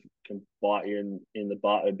kind of can bite you in the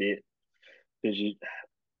butt a bit because you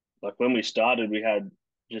like when we started, we had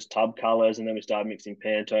just tub colors, and then we started mixing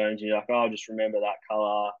Pantones. And you're like, oh, I'll just remember that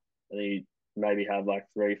color, and then you maybe have like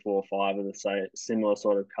three, four, five of the same similar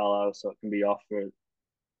sort of color, so it can be off for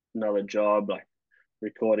another job. Like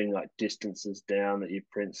recording like distances down that you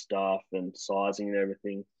print stuff and sizing and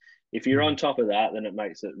everything. If you're on Mm, top of that, then it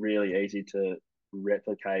makes it really easy to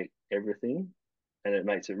replicate everything, and it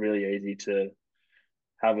makes it really easy to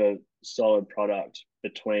have a solid product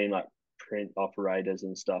between like print operators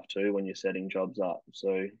and stuff too when you're setting jobs up.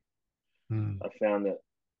 So mm. I found that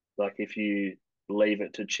like if you leave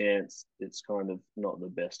it to chance, it's kind of not the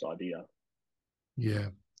best idea. Yeah.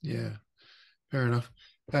 Yeah. Fair enough.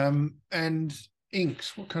 And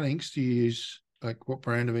inks, what kind of inks do you use? Like what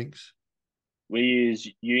brand of inks? We use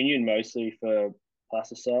Union mostly for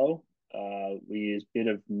plastisol. We use a bit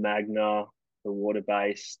of Magna for water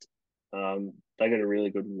based. They got a really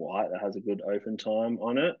good white that has a good open time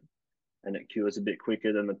on it, and it cures a bit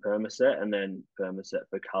quicker than the Permaset, and then Permaset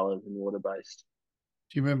for colors and water based.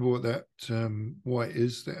 Do you remember what that white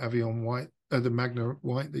is, the Avion white, the Magna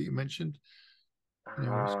white that you mentioned? You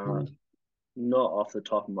know what it's Uh, called? Not off the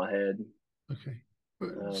top of my head. Okay.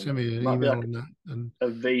 Send me an Might be email like on that. And a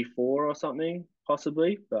V4 or something,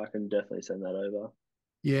 possibly, but I can definitely send that over.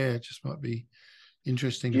 yeah, it just might be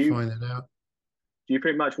interesting Do to you find that out. do you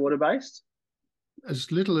print much water based?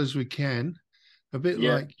 As little as we can, a bit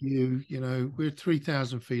Yeah, like we're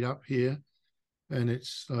 3,000 feet up here and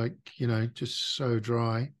it's like, just so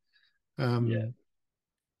dry. yeah, Um,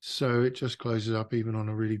 so it just closes up even on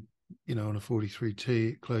a really, on a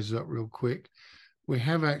 43T, it closes up real quick. We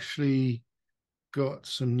have actually got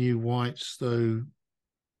some new whites though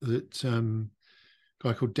that a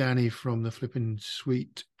guy called Danny from the Flippin'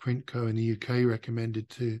 Sweet Print Co. in the UK recommended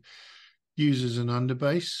to use as an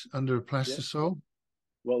underbase under a yeah. plastisol.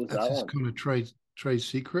 What was That's that his one? kind of trade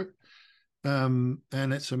secret. And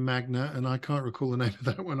it's a Magna, and I can't recall the name of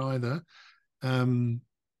that one either. Um,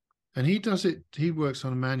 and he does it. He works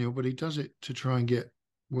on a manual, but he does it to try and get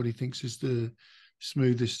what he thinks is the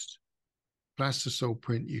smoothest plastisol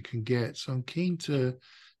print you can get. So I'm keen to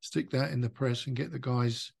stick that in the press and get the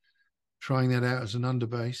guys trying that out as an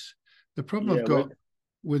underbase. The problem I've Yeah, got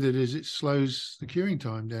with it is it slows the curing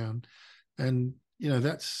time down, and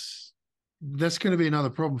that's going to be another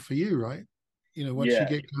problem for you, right? Once you yeah,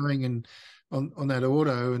 get going and on that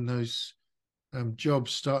auto and those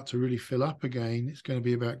jobs start to really fill up again, it's going to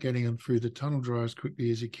be about getting them through the tunnel dryer as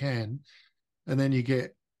quickly as you can, and then you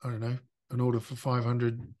get, I don't know, an order for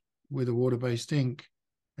 500 with a water-based ink,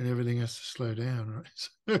 and everything has to slow down,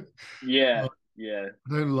 right? yeah, So yeah.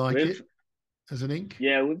 I don't like We've it as an ink.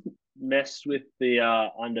 we've messed with the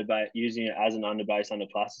underbase, using it as an underbase under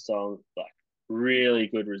plastisol, like really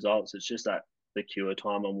good results. It's just that the cure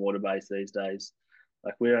time on water base these days.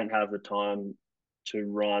 Like we don't have the time to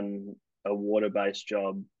run a water based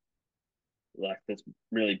job like that's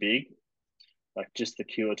really big. Like just the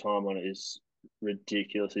cure time on it is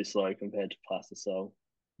ridiculously slow compared to plastisol.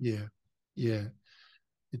 Yeah, yeah.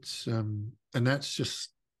 It's and that's just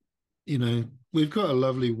we've got a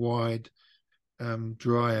lovely wide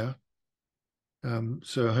dryer.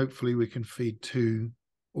 So hopefully we can feed two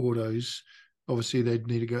autos. Obviously they'd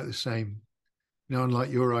need to go at the same, unlike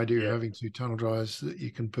your idea of Yeah, having two tunnel dryers that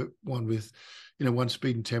you can put one with, one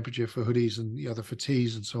speed and temperature for hoodies and the other for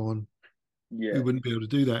tees and so on. We yeah, wouldn't be able to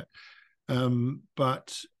do that.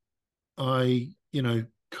 But I,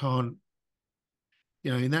 can't,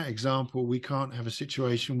 in that example, we can't have a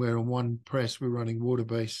situation where on one press we're running water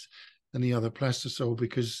based and the other plastisol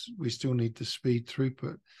because we still need the speed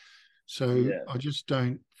throughput. So yeah, I just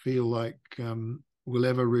don't feel like we'll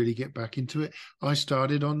ever really get back into it. I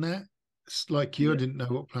started on that like you, I Yeah, didn't know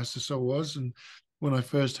what plastisol was, and when I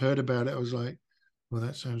first heard about it, I was like, well,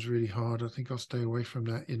 that sounds really hard. I think I'll stay away from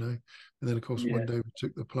that, you know. And then, of course, yeah, one day we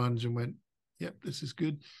took the plunge and went, yep, this is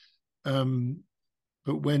good. Um,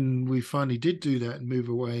 but when we finally did do that and move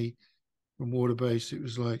away from water based, it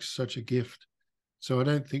was like such a gift. So I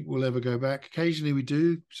don't think we'll ever go back. Occasionally we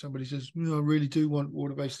do. Somebody says, I really do want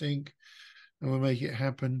water based ink, and we'll make it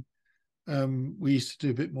happen. We used to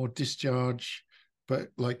do a bit more discharge, but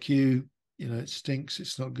like you know, it stinks.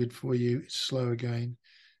 It's not good for you. It's slow again.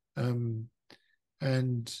 Um,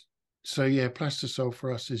 and so yeah, plastisol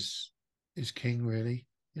for us is king, really.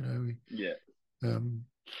 You know, yeah. um,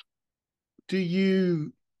 do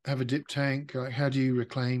you have a dip tank? Like, how do you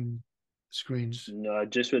reclaim screens? No,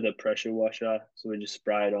 just with a pressure washer. So we just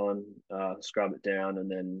spray it on, scrub it down, and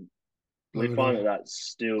then we Blow it find that off. that's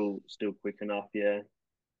still quick enough. Yeah,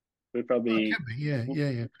 we Oh, it probably can be. Yeah, yeah,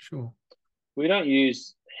 yeah, for sure. we don't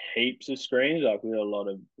use heaps of screens. Like we do a lot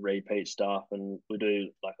of repeat stuff, and we do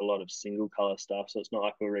like a lot of single color stuff. So it's not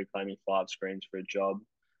like we're reclaiming 5 screens for a job.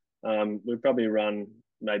 We probably run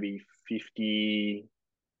maybe 50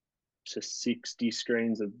 to 60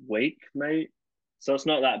 screens a week, maybe. So it's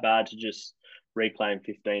not that bad to just reclaim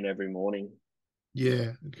 15 every morning,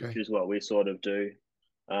 Yeah. which Okay. is what we sort of do.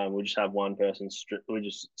 We'll just have one person we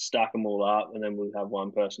just stack them all up, and then we'll have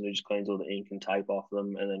one person who just cleans all the ink and tape off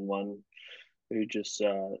them, and then one who just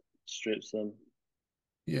strips them.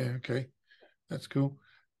 Yeah. Okay. That's cool.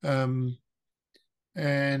 Um,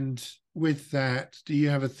 And with that, do you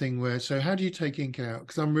have a thing where, so how do you take ink out?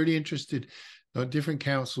 Because I'm really interested, like different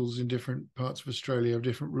councils in different parts of Australia have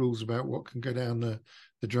different rules about what can go down the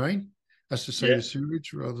drain. That's to say Yeah, the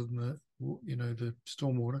sewage rather than the, you know, the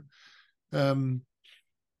stormwater. Um,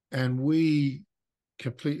 and we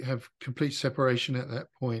have complete separation at that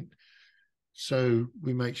point. So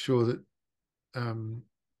we make sure that um,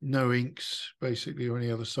 no inks basically or any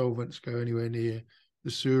other solvents go anywhere near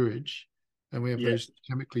the sewerage, and we have yeah. those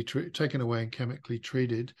taken away and chemically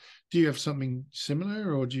treated. Do you have something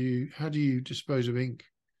similar, or how do you dispose of ink?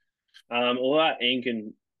 All that ink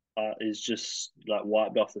and is just like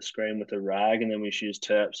wiped off the screen with a rag, and then we just use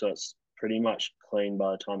terp, so it's pretty much clean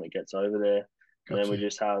by the time it gets over there. And then we Gotcha.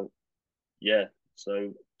 just have yeah, so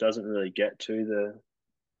it doesn't really get to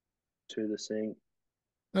the sink.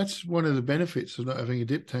 That's one of the benefits of not having a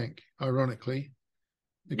dip tank, ironically,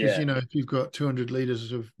 because Yeah, you know if you've got 200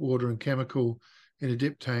 liters of water and chemical in a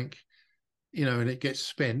dip tank, you know, and it gets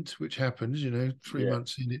spent, which happens, you know, three yeah,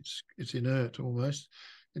 months in, it's inert almost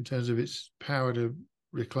in terms of its power to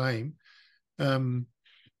reclaim. Um,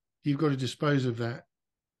 you've got to dispose of that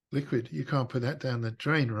liquid. You can't put that down the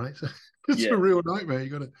drain, right? So it's a yeah, real nightmare. You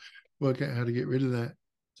got to work out how to get rid of that.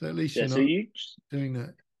 So at least yeah. you're So not you doing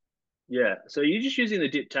that. yeah, so you're just using the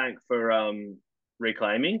dip tank for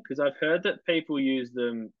reclaiming, because I've heard that people use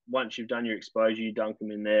them once you've done your exposure, you dunk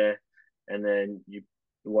them in there, and then you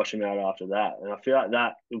wash them out after that. And I feel like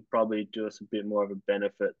that will probably do us a bit more of a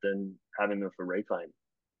benefit than having them for reclaim.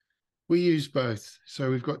 We use both.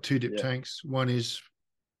 So we've got two dip Yeah, tanks. One is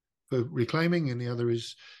for reclaiming, and the other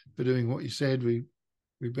is for doing what you said. We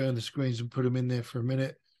burn the screens and put them in there for a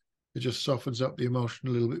minute. It just softens up the emulsion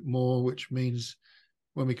a little bit more, which means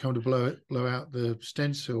when we come to blow out the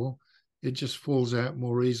stencil, it just falls out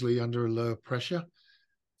more easily under a lower pressure.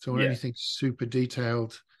 So when yeah, anything's super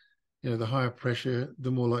detailed, you know, the higher pressure,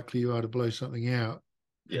 the more likely you are to blow something out.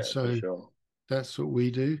 And yeah, for so sure. that's what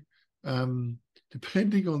we do. Um,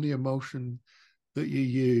 Depending on the emulsion that you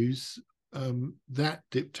use, that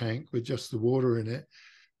dip tank with just the water in it,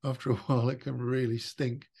 after a while, it can really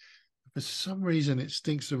stink. For some reason, it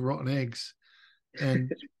stinks of rotten eggs.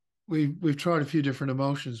 And we've tried a few different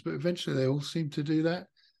emulsions, but eventually they all seem to do that.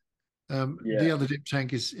 The Yeah, other dip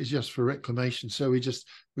tank is just for reclamation. So we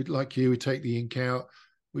like you, we take the ink out.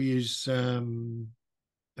 We use a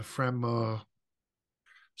Franmar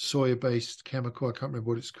soya-based chemical. I can't remember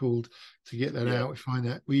what it's called to get that yeah, out. We find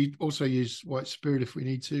that we also use white spirit if we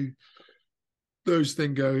need to. Those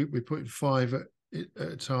then go. We put in five at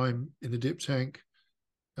a time in the dip tank.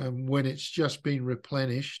 When it's just been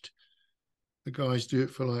replenished, the guys do it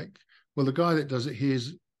for like. Well, the guy that does it here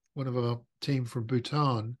is one of our team from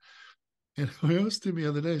Bhutan. And I asked him the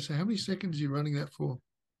other day, so how many seconds are you running that for?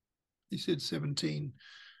 He said 17.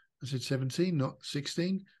 I said 17, not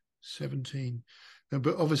 16. 17.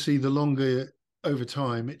 But obviously the longer over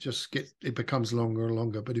time, it becomes longer and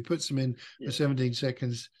longer. But he puts them in for yeah, 17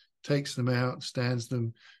 seconds, takes them out, stands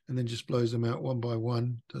them, and then just blows them out one by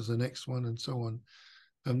one, does the next one, and so on.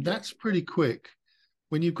 yeah, That's pretty quick.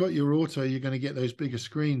 When you've got your auto, you're going to get those bigger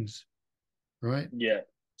screens, right? yeah,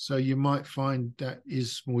 So you might find that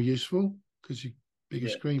is more useful because you Bigger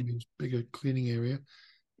Yeah, screen means bigger cleaning area.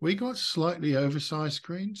 We got slightly oversized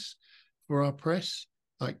screens for our press,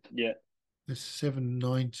 like yeah, the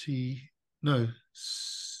 790. No,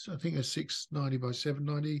 I think they're 690 by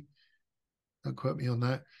 790. Don't quote me on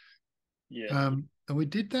that. yeah, And we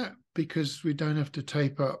did that because we don't have to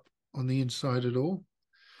tape up on the inside at all.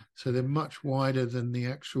 So they're much wider than the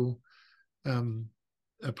actual um,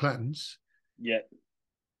 platens. yeah,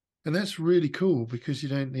 And that's really cool because you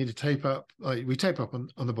don't need to tape up. Like we tape up on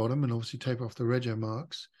the bottom and obviously tape off the rego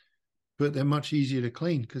marks, but they're much easier to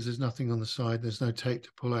clean because there's nothing on the side. There's no tape to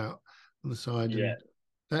pull out on the side. yeah, And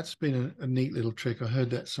that's been a neat little trick. I heard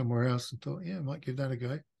that somewhere else and thought, yeah, I might give that a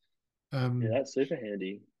go. yeah. Um, That's super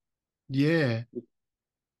handy. yeah.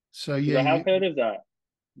 So Because yeah, I have heard of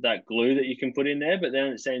that glue that you can put in there, but then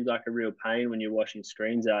it seems like a real pain when you're washing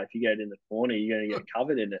screens out. If you get it in the corner, you're going to get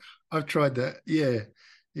covered in it. I've tried that. Yeah.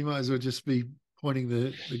 You might as well just be pointing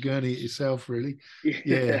the gurney at yourself, really.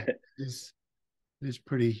 Yeah. It's it's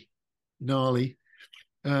pretty gnarly.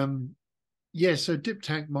 Um, yeah, so dip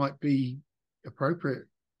tank might be appropriate,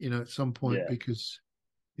 at some point Yeah, because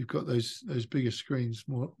you've got those bigger screens,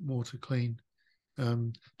 more to clean.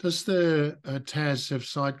 Does the Taz have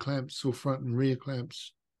side clamps or front and rear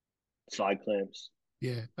clamps? side clamps.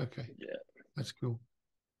 Yeah, okay, Yeah. that's cool.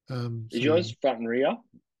 Is So yeah, yours front and rear?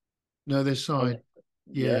 no, they're side.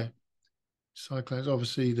 Yeah, Yeah, side clamps.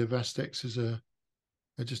 Obviously, the Vastex is a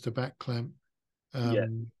just a back clamp. yeah,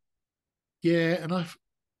 Um, yeah, and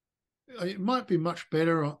it might be much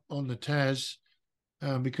better on the Taz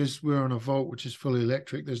because we're on a Volt, which is fully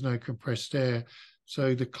electric. There's no compressed air,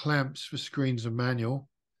 so the clamps for screens are manual.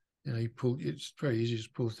 You pull. It's very easy to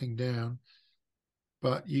just pull the thing down,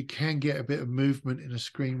 but you can get a bit of movement in a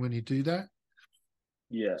screen when you do that.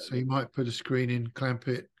 yeah, So you might put a screen in, clamp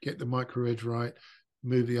it, get the micro edge right,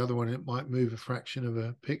 move the other one. It might move a fraction of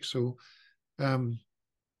a pixel. Um,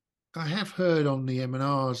 I have heard on the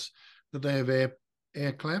M&Rs that they have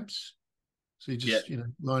air clamps. So you yeah, just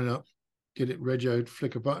line it up, get it regoed,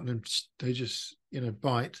 flick a button, and they just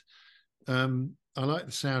bite. I like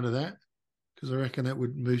the sound of that because I reckon that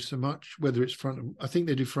wouldn't move so much. Whether it's I think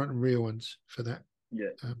they do front and rear ones for that yeah,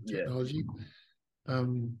 yeah, technology.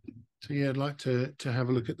 Um, so yeah, I'd like to have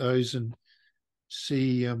a look at those and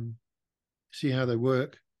see how they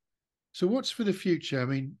work. So what's for the future? I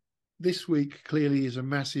mean, this week clearly is a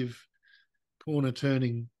massive corner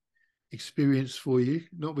turning experience for you,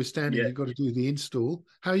 notwithstanding yeah. you've got to do the install.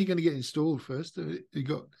 How are you going to get installed first? You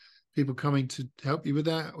got people coming to help you with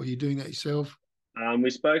that, or are you doing that yourself? We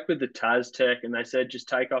spoke with the Taz tech, and they said just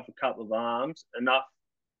take off a couple of arms, enough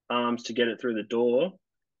arms to get it through the door,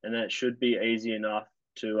 and then it should be easy enough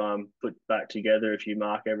to put back together if you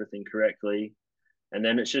mark everything correctly. And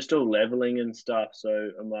then it's just all leveling and stuff.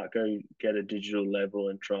 So I might go get a digital level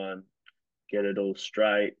and try and get it all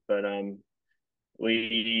straight. But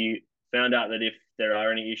we found out that if there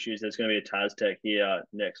are any issues, there's going to be a Taz here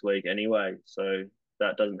next week anyway. So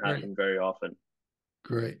that doesn't Great, happen very often.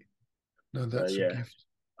 great. No, So that's a yeah. gift.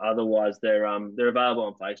 Otherwise, they're available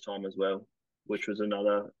on FaceTime as well, which was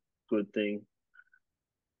another good thing.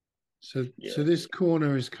 So Yeah, this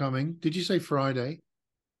corner is coming. Did you say Friday?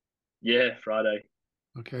 yeah, Friday.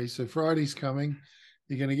 Okay, so Friday's coming.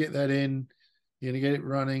 You're going to get that in. You're going to get it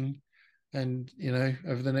running, and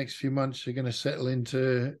over the next few months, you're going to settle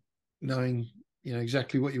into knowing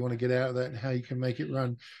exactly what you want to get out of that and how you can make it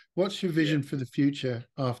run. What's your Yeah. vision for the future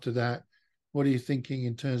after that? What are you thinking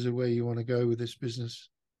in terms of where you want to go with this business?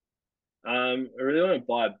 I really want to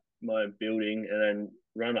buy my own building and then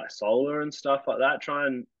run like solar and stuff like that. Try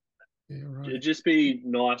and Yeah, right. it'd just be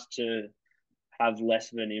nice to have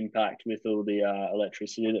less of an impact with all the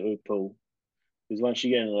electricity that we pull. Because once you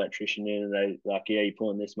get an electrician in and they like, yeah, you're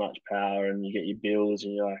pulling this much power and you get your bills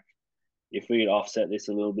and you're like, if we could offset this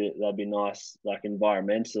a little bit, that'd be nice, like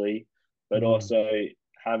environmentally, but Mm, also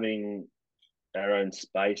having our own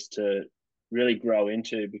space to really grow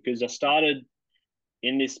into. Because I started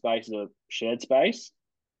in this space as a shared space.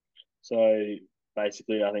 So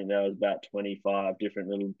basically, I think there was about 25 different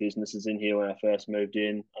little businesses in here when I first moved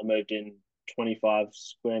in. I moved in 25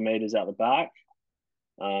 square meters out the back.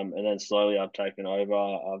 And then slowly I've taken over.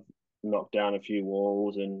 I've knocked down a few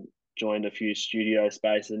walls and joined a few studio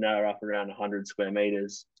spaces. Now we're up around 100 square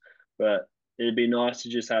meters. But it'd be nice to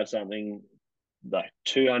just have something like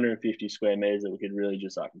 250 square meters that we could really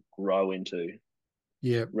just like grow into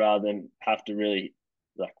yeah, rather than have to really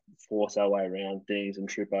like force our way around things and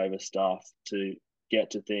trip over stuff to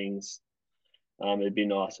get to things. It'd be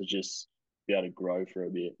nice to just be able to grow for a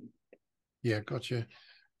bit. yeah, gotcha.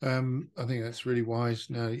 I think that's really wise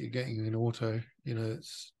now that you're getting an auto.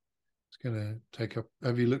 It's going to take up.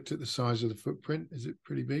 Have you looked at the size of the footprint? Is it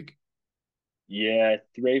pretty big? Yeah,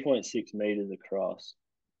 3.6 meters across.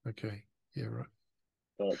 Okay. Yeah, right.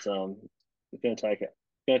 But it's gonna take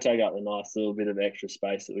up the nice little bit of extra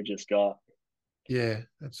space that we just got. Yeah,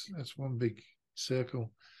 that's one big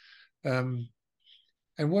circle. Um,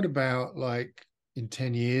 and what about like in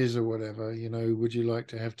 10 years or whatever, would you like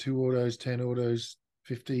to have two autos, 10 autos,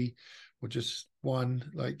 50, or just one?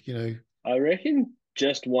 Like, I reckon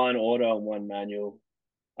just one auto and one manual.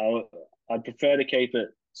 I I'd prefer to keep it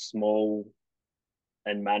small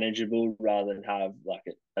and manageable rather than have like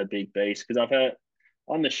a big beast. Because I've heard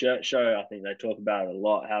on the shirt show, I think they talk about it a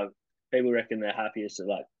lot. How people reckon they're happiest at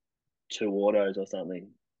like two autos or something,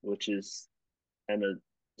 which is and a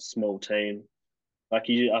small team. Like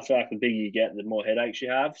I feel like the bigger you get, the more headaches you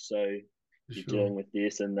have. So for you're sure. dealing with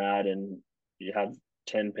this and that, and you have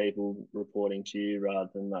 10 people reporting to you rather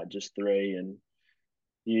than like just three, and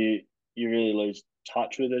you you really lose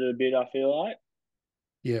touch with it a bit. I feel like.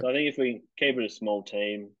 Yeah, So I think if we keep it a small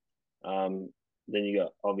team, then you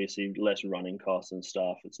got obviously less running costs and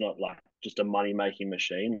stuff. It's not like just a money making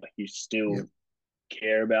machine. Like you yeah, still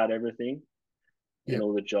care about everything yeah. and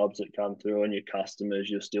all the jobs that come through and your customers,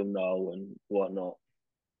 you'll still know and whatnot.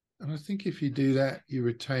 And I think if you do that, you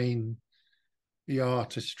retain the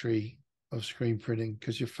artistry of screen printing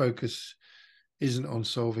because your focus isn't on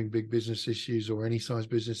solving big business issues or any size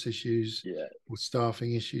business issues Yeah, or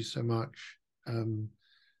staffing issues so much.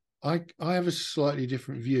 I have a slightly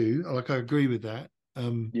different view. Like I agree with that.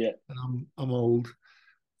 yeah, And I'm old,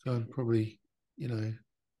 so I'm probably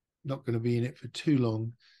not going to be in it for too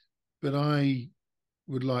long. But I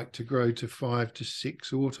would like to grow to 5 to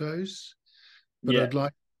 6 autos, but yeah, I'd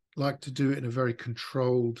like to do it in a very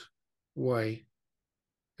controlled way.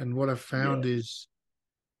 And what I've yeah, found is,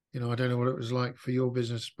 I don't know what it was like for your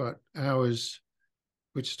business, but ours,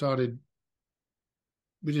 which started,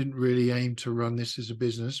 we didn't really aim to run this as a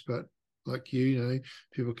business, but like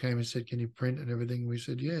people came and said, "Can you print and everything?" We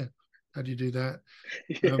said, "Yeah." How do you do that?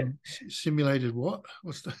 yeah, Simulated what?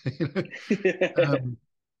 What's that? yeah,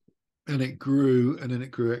 And it grew, and then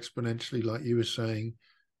it grew exponentially, like you were saying.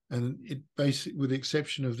 And it basically, with the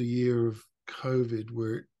exception of the year of COVID,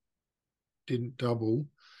 where it didn't double,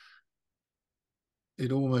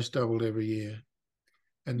 it almost doubled every year.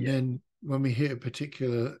 And yeah, then when we hit a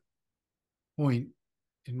particular point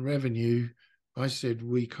in revenue, I said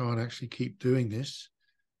we can't actually keep doing this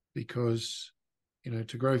because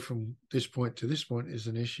to grow from this point to this point is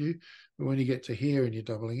an issue. But when you get to here and you're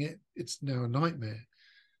doubling it, it's now a nightmare.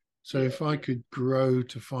 So yeah, if I could grow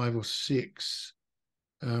to 5 or 6,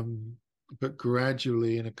 um, but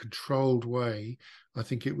gradually in a controlled way, I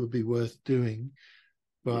think it would be worth doing.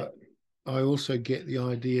 yeah, But I also get the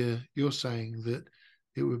idea you're saying that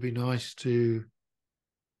it would be nice to,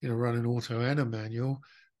 run an auto and a manual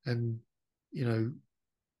and, you know,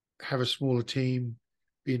 have a smaller team,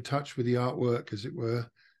 be in touch with the artwork, as it were,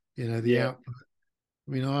 the yeah, output.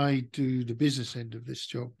 I mean, I do the business end of this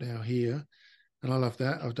job now here, and I love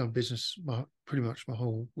that. I've done business pretty much my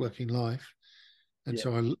whole working life. And yeah,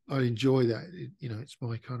 so I enjoy that. It's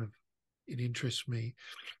my kind of, it interests me.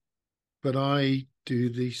 But I do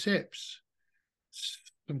the SEPs.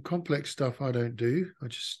 Some complex stuff I don't do. I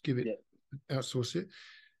just give it, yeah, outsource it.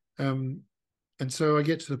 Um, and so I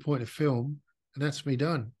get to the point of film, and that's me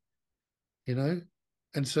done. you know.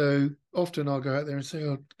 And so often I'll go out there and say,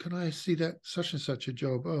 "Oh, can I see that such and such a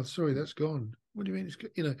job? Oh, sorry, that's gone. What do you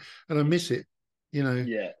mean And I miss it.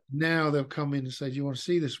 yeah, Now they'll come in and say, "Do you want to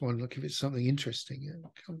see this one? Look, if it's something interesting,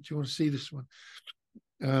 come, do you want to see this one?"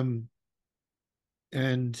 Um,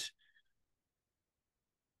 and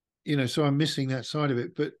so I'm missing that side of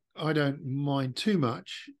it, but I don't mind too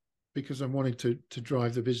much because I'm wanting to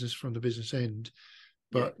drive the business from the business end.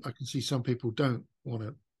 yeah, But I can see some people don't want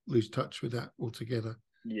to lose touch with that altogether.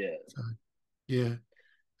 yeah. So yeah.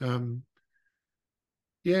 Um,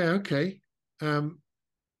 Yeah, okay. Um,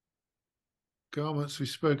 Garments, we've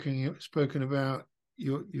spoken about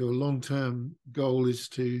your long term goal is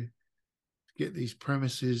to get these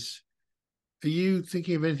premises. Are you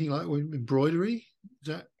thinking of anything like embroidery? Is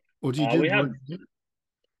that, or do you do We have embroidery?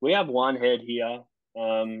 one head here.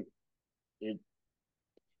 Um, it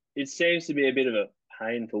it seems to be a bit of a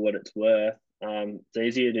pain for what it's worth. It's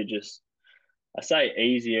easier to just I say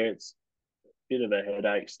easier. It's a bit of a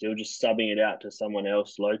headache still, just subbing it out to someone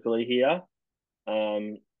else locally here.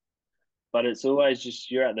 Um, but it's always just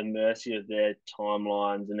you're at the mercy of their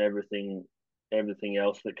timelines and everything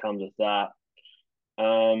else that comes with that.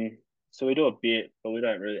 Um, so we do a bit, but we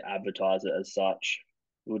don't really advertise it as such.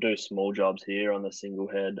 We'll do small jobs here on the single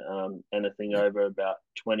head. Anything Yep, over about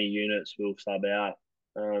 20 units, we'll sub out.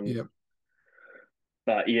 Um, yep.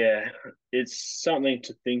 But yeah, it's something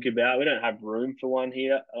to think about. We don't have room for one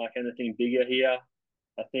here, like anything bigger here.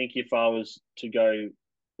 I think if I was to go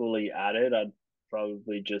fully at it, I'd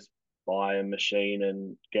probably just buy a machine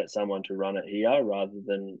and get someone to run it here rather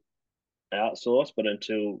than outsource. But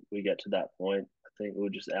until we get to that point, I think we'll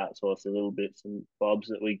just outsource the little bits and bobs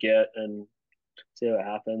that we get and see what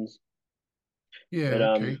happens. But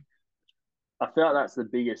Yeah, okay. I felt that's the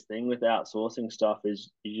biggest thing with outsourcing stuff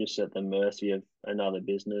is you just at the mercy of another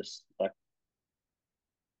business. Like,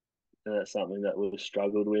 and that's something that we've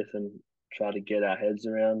struggled with and try to get our heads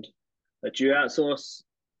around. But do you outsource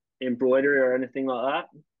embroidery or anything like that?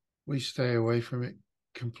 We stay away from it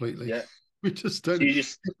completely. Yeah. We just So don't. you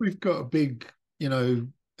just If we've got a big,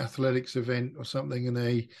 athletics event or something, and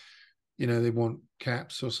they want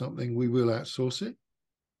caps or something, we will outsource it.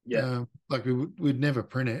 yeah, Like we'd never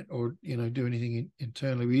print it or do anything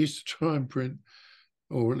internally. We used to try and print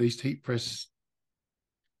or at least heat press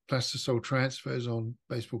plastisol transfers on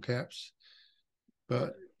baseball caps,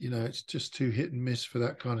 but it's just too hit and miss for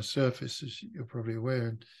that kind of surface, as you're probably aware.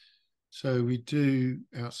 And so we do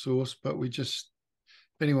outsource, but we just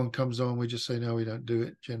if anyone comes on, we just say no, we don't do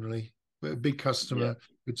it generally. But a big yeah, customer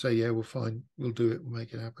would say, yeah, we'll find, we'll do it, we'll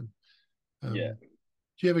make it happen. yeah.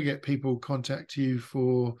 Do you ever get people contact you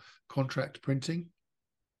for contract printing?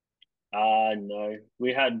 No,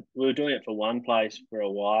 we were doing it for one place for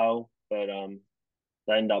a while, but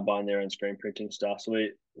they ended up buying their own screen printing stuff. So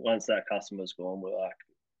we once that customer's gone, we're like,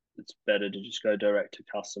 it's better to just go direct to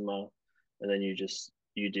customer, and then you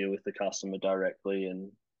deal with the customer directly,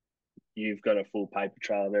 and you've got a full paper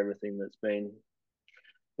trail of everything that's been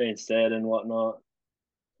said and whatnot.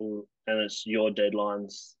 And it's your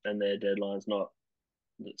deadlines and their deadlines, not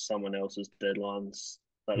someone else's deadlines.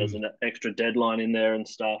 But there's Mm. an extra deadline in there and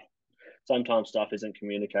stuff. Sometimes stuff isn't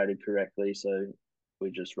communicated correctly, so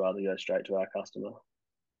we just rather go straight to our customer.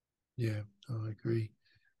 Yeah, I agree.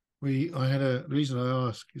 I had a the reason I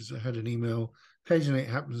ask is I had an email. Occasionally, it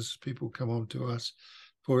happens people come on to us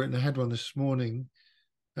for it, and I had one this morning.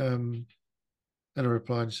 Um, and I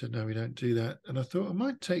replied and said, "No, we don't do that." And I thought I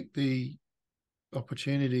might take the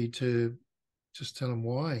opportunity to just tell them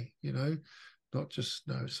why. Not just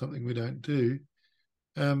no, it's something we don't do.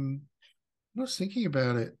 Um, I was thinking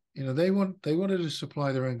about it. They wanted to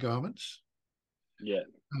supply their own garments. Yeah,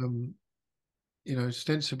 Um,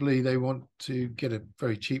 ostensibly they want to get a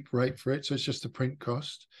very cheap rate for it, so it's just the print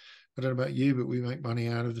cost. I don't know about you, but we make money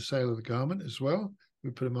out of the sale of the garment as well. We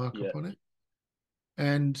put a yeah, markup on it,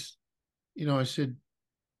 and I said,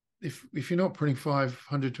 if you're not printing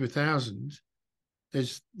 500 to 1,000,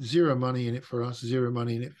 there's zero money in it for us, zero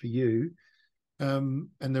money in it for you, and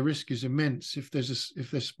the risk is immense if there's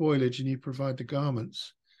spoilage and you provide the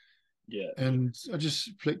garments. yeah, And I just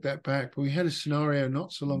flicked that back. But we had a scenario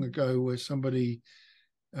not so long ago where somebody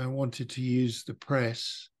wanted to use the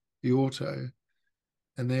press, the auto,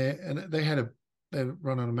 and they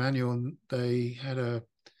run on a manual, and they had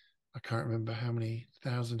I can't remember how many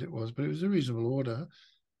thousand it was, but it was a reasonable order.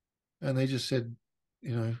 And they just said,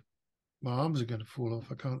 my arms are going to fall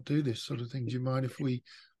off. I can't do this sort of thing. Do you mind if we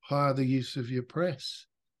hire the use of your press?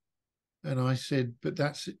 And I said, but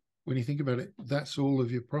that's when you think about it, that's all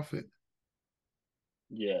of your profit,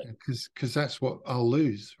 yeah, because that's what I'll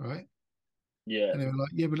lose, right? yeah, And they were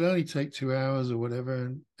like, yeah, but it only take 2 hours or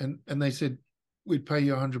whatever. And they said, we'd pay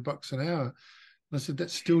you $100 an hour. And I said,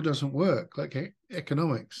 that still doesn't work, like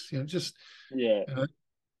economics, just, yeah, uh,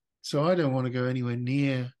 so I don't want to go anywhere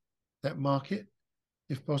near that market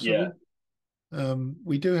if yeah, possible.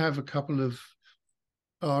 We do have a couple of,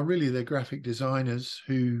 really they're graphic designers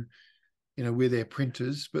who, we're their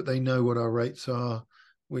printers, but they know what our rates are.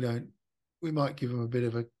 We don't, we might give them a bit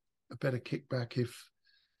of a better kickback if,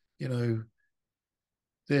 you know,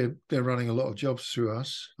 they're running a lot of jobs through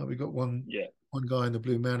us. Like we've got yeah, one guy in the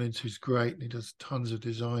Blue Mountains who's great, and he does tons of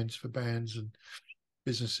designs for bands and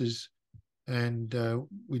businesses. And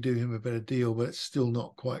we do him a better deal, but it's still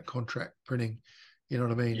not quite contract printing. You know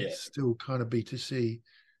what I mean? yeah, It's still kind of B2C,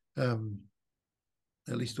 um,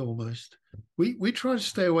 at least almost. We try to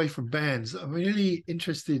stay away from bands. I'm really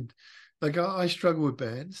interested. Like I struggle with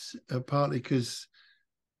bands, partly because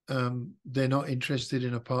they're not interested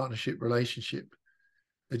in a partnership relationship.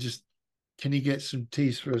 They just, can you get some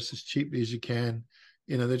teas for us as cheaply as you can?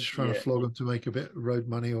 They're just trying to yeah, flog them to make a bit of road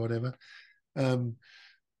money or whatever. Um,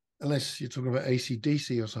 Unless you're talking about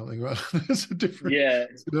AC/DC or something, right? That's a different yeah,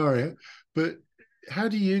 scenario. But how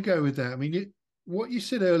do you go with that? I mean, what you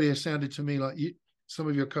said earlier sounded to me like some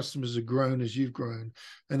of your customers have grown as you've grown,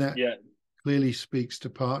 and that yeah. clearly speaks to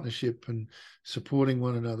partnership and supporting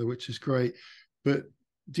one another, which is great. But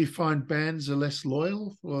do you find bands are less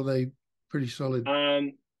loyal, or are they Pretty solid.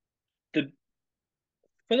 The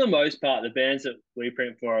For the most part, the bands that we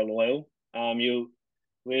print for are loyal.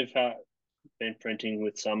 We've been printing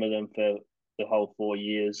with some of them for the whole 4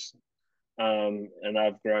 years, and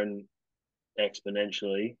they've grown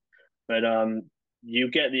exponentially. But you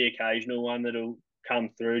get the occasional one that'll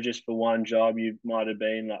come through just for one job. You might have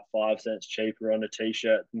been like 5 cents cheaper on a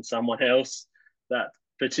t-shirt than someone else that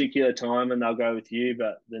particular time, and they'll go with you.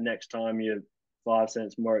 But the next time you're 5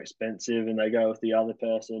 cents more expensive, and they go with the other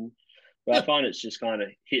person. But I find it's just kind of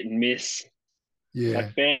hit and miss. Yeah.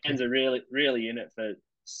 Like bands are really, really in it for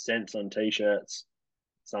cents on t-shirts.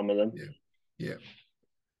 Some of them, Yeah. Yeah.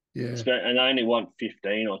 Yeah. and they only want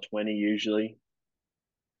 15 or 20 usually.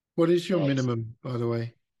 What is your So it's minimum, by the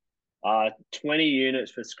way? 20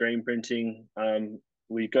 units for screen printing.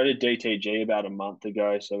 We got a DTG about a month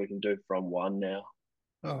ago, so we can do from one now.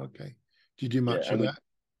 Oh, okay. Do you do Yeah, much of and that?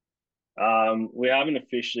 we haven't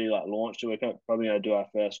officially like launched it. We're probably going to do our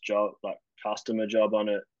first job, like customer job, on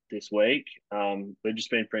it this week. We've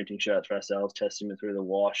just been printing shirts for ourselves, testing them through the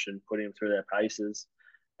wash and putting them through their paces,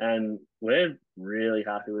 and we're really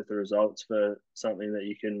happy with the results for something that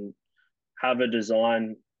you can have a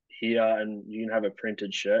design here and you can have a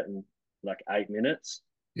printed shirt in like 8 minutes,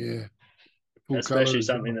 Yeah. Full color especially as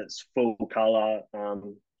something well. that's full color.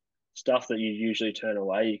 Stuff that you usually turn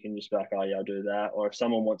away, you can just be like, oh yeah, I'll do that. Or if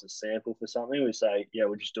someone wants a sample for something, we say, yeah,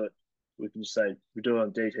 we'll just do it. We can just say we do it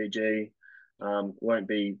on DTG. Won't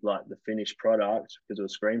be like the finished product because we'll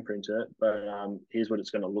screen print it, but here's what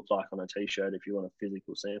it's going to look like on a t-shirt if you want a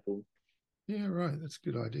physical sample. Yeah, right. That's a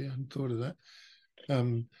good idea. I hadn't thought of that.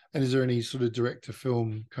 And is there any sort of direct to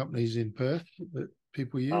film companies in Perth that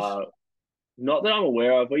people use? Uh, Not that I'm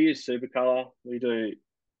aware of. We use Supercolor. We do a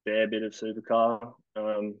fair bit of Supercolor.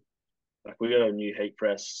 Like we got a new heat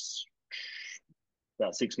press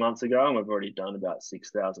about 6 months ago, and we've already done about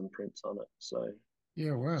 6,000 prints on it. So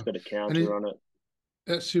Yeah, it's wow. got a And is counter on it.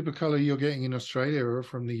 that super color you're getting in Australia or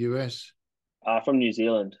from the US? From New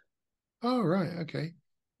Zealand. Oh, right. Okay. I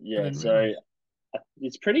Yeah, didn't so realize.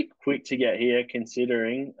 it's pretty quick to get here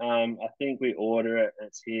considering. I think we order it and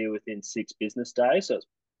it's here within 6 business days. So it's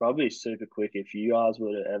probably super quick if you guys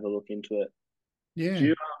were to ever look into it. Do Yeah.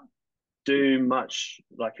 you do much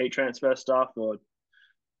like heat transfer stuff or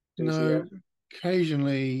No, DCF?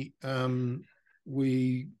 occasionally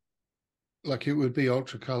we like it would be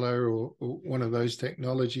ultra color or one of those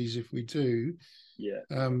technologies if we do.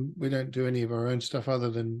 Yeah, We don't do any of our own stuff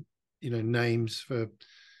other than, names for,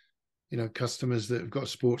 customers that have got a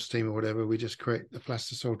sports team or whatever. We just create the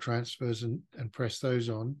plastisol transfers and press those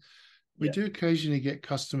on. We yeah, do occasionally get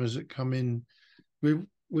customers that come in. We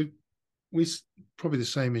we we probably the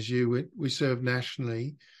same as you. We serve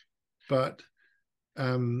nationally, but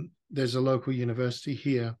there's a local university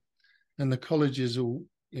here, and the colleges will,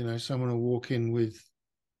 someone will walk in with,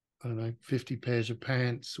 I don't know, 50 pairs of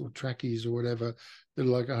pants or trackies or whatever that are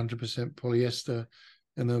like 100% polyester,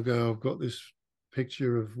 and they'll go, I've got this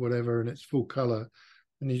picture of whatever, and it's full color,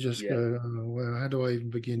 and you just yeah, go, oh, well, how do I even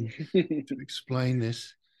begin to explain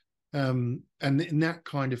this? And in that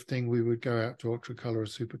kind of thing, we would go out to ultra color or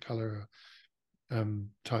super color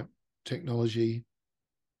type technology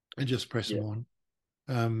and just press yeah, them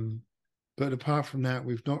on. But apart from that,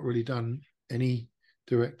 we've not really done any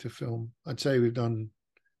direct to film. I'd say we've done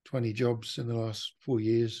 20 jobs in the last 4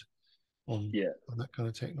 years on yeah, on that kind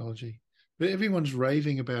of technology. But everyone's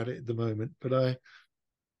raving about it at the moment. But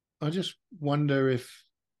I just wonder if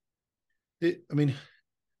it. I mean,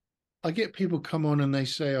 I get people come on and they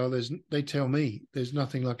say, "Oh, They tell me there's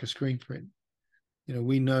nothing like a screen print."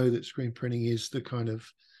 We know that screen printing is the kind of,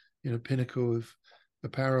 pinnacle of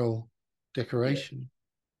apparel yeah, decoration,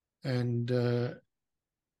 and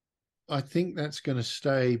I think that's going to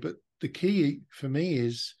stay. But the key for me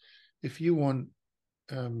is if you want,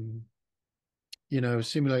 a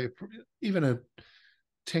simulated, even a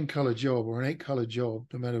 10 color job or an 8 color job,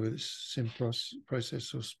 no matter whether it's sim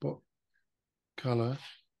process or spot color,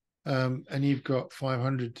 and you've got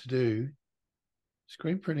 500 to do,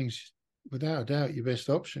 screen printing's without a doubt your best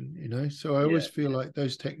option, So I yeah, always feel like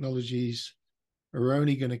those technologies are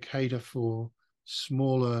only going to cater for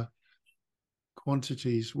smaller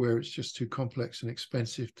quantities where it's just too complex and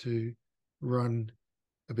expensive to run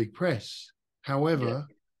a big press. yeah, However,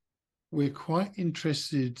 we're quite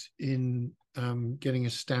interested in getting a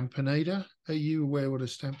stampinator. Are you aware what a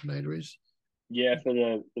stampinator is? yeah. For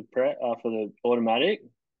the automatic,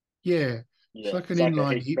 Yeah, it's yeah, like an it's like a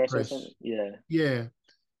inline heat heat press or press. something. Yeah. Yeah,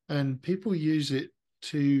 and people use it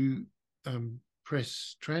to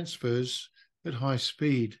press transfers at high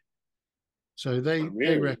speed. So Oh, they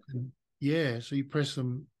really? reckon, yeah. So you press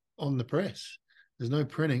them on the press, There's no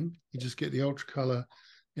printing. You just get the ultra color,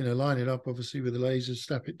 line it up obviously with the laser,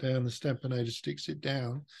 slap it down, the stampinator sticks it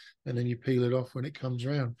down, and then you peel it off when it comes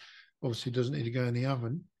around. Obviously, it doesn't need to go in the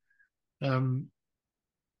oven.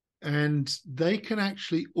 And they can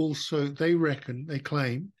actually also, they reckon, they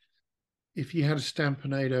claim, if you had a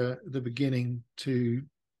stampinator at the beginning to,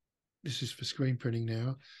 this is for screen printing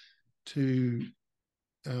now, to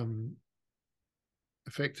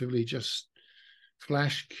effectively just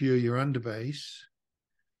flash cure your underbase,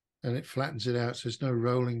 and it flattens it out so there's no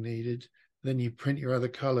rolling needed. Then you print your other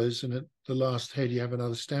colors, and at the last head you have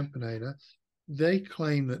another stampinator. They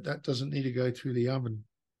claim that that doesn't need to go through the oven,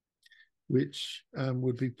 which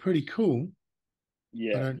would be pretty cool. I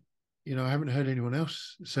Yeah. don't, I haven't heard anyone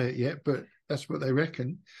else say it yet, but that's what they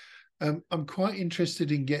reckon. I'm quite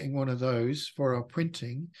interested in getting one of those for our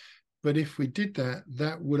printing, but if we did that,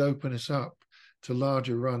 that would open us up to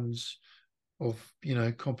larger runs of,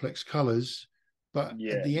 complex colors. But at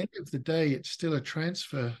Yeah. the end of the day, it's still a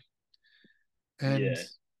transfer, and Yeah.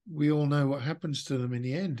 we all know what happens to them in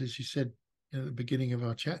the end. As you said at the beginning of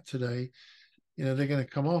our chat today, they're going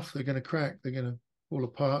to come off, they're going to crack, they're going to fall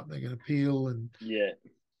apart, they're going to peel, Yeah.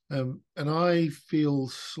 and I feel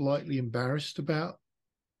slightly embarrassed about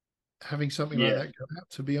having something like Yeah. that go out,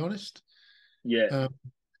 to be honest. Yeah. Um,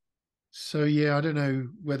 so yeah, I don't know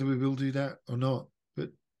whether we will do that or not,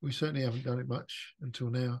 but we certainly haven't done it much until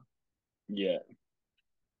now. Yeah.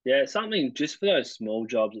 Yeah. Something just for those small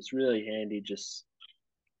jobs, it's really handy. Just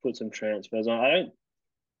put some transfers on. I don't.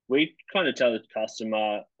 We kind of tell the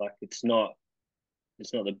customer like it's not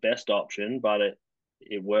the best option, but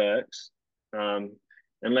it works. Um,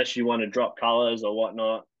 Unless you want to drop colors or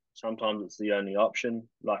whatnot, sometimes it's the only option.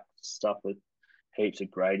 Like stuff with heaps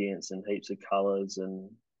of gradients and heaps of colors, and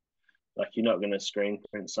like you're not going to screen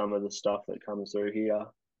print some of the stuff that comes through here.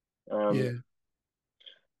 Yeah, Um,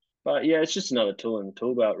 but yeah, it's just another tool in the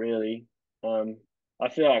tool belt, really. Um, I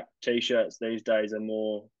feel like t-shirts these days are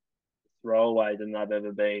more throwaway than they've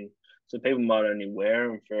ever been. So people might only wear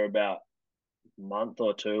them for about a month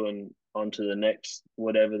or two and on to the next,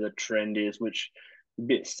 whatever the trend is, which is a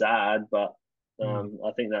bit sad, but mm.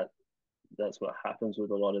 I think that's what happens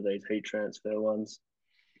with a lot of these heat transfer ones.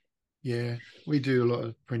 Yeah. We do a lot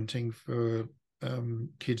of printing for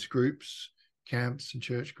kids groups, camps, and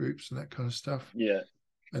church groups, and that kind of stuff. Yeah,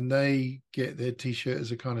 And they get their t-shirt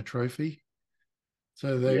as a kind of trophy.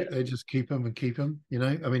 So they yeah, they just keep them and keep them.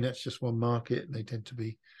 I mean, that's just one market, and they tend to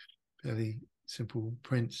be fairly simple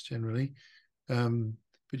prints generally. Um,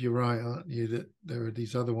 but you're right, aren't you? That there are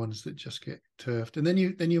these other ones that just get turfed, and then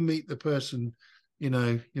you meet the person.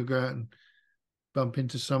 You'll go out and bump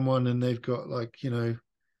into someone, and they've got like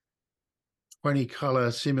 20 color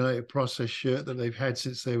simulated process shirt that they've had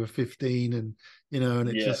since they were 15, and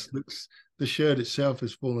it yeah, just looks, the shirt itself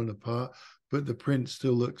has fallen apart, but the print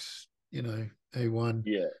still looks A1.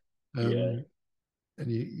 yeah, yeah. um, and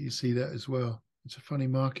you see that as well. It's a funny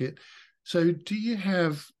market. So do you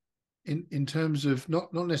have, in terms of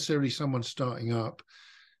not necessarily someone starting up,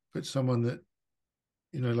 but someone that,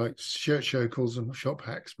 like Shirt Show calls them shop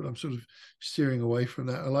hacks, but I'm sort of steering away from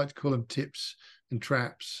that. I like to call them tips and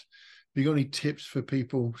traps. Have you got any tips for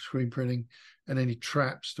people screen printing, and any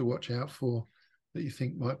traps to watch out for that you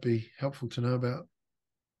think might be helpful to know about?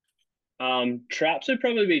 Traps would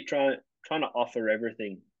probably be trying to offer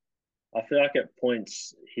everything. I feel like at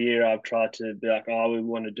points here I've tried to be like, oh, we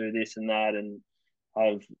want to do this and that, and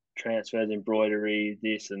I've transferred embroidery,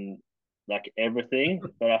 this and like everything.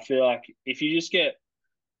 But I feel like if you just get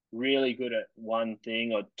really good at one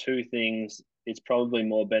thing or two things, it's probably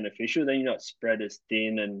more beneficial. Then you're not spread as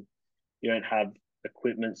thin, and you don't have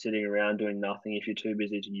equipment sitting around doing nothing if you're too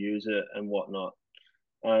busy to use it and whatnot.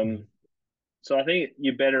 Mm. Um, so I think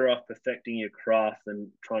you're better off perfecting your craft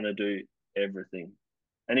than trying to do everything.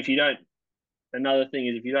 And if you don't, another thing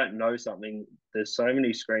is if you don't know something, there's so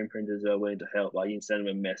many screen printers that are willing to help. Like you can send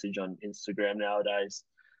them a message on Instagram nowadays.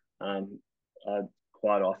 Um, I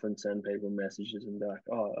quite often send people messages and be like,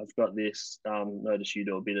 "Oh, I've got this. Notice you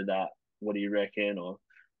do a bit of that. What do you reckon?" Or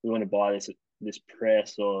we want to buy this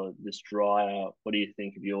press or this dryer. What do you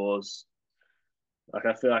think of yours? Like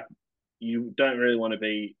I feel like you don't really want to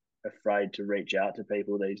be afraid to reach out to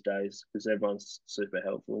people these days because everyone's super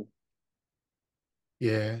helpful.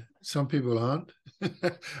 Yeah, some people aren't,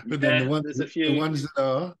 but then Yeah, there's a the few. ones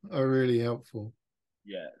that are really helpful.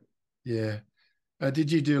 Yeah, Yeah.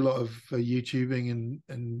 Did you do a lot of YouTubing,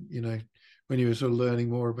 and when you were sort of learning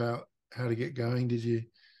more about how to get going, did you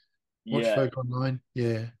watch yeah, folk online?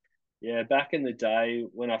 Yeah. yeah. Back in the day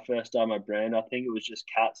when I first started my brand, I think it was just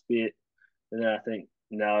Cat's Bit, and then I think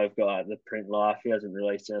now I've got like, the Print Life. He hasn't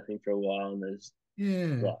released anything for a while, and there's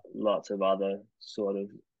Yeah. lots of other sort of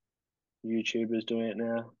YouTubers doing it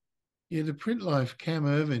now. Yeah, the print life, Cam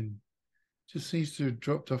Irvin just seems to have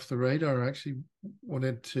dropped off the radar. I actually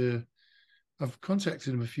wanted to, I've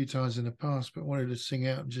contacted him a few times in the past, but wanted to sing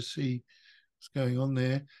out and just see what's going on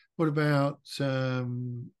there. What about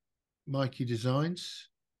Mikey Designs?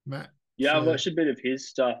 Matt? Yeah, I've Uh, watched a bit of his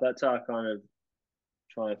stuff. That's how I kind of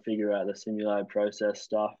try and figure out the simulated process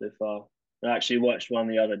stuff. If I actually watched one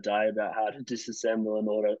the other day about how to disassemble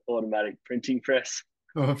an automatic printing press.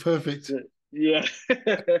 oh, perfect. Yeah,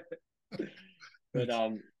 but It's,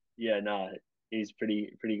 yeah, no, he's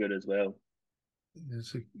pretty good as well.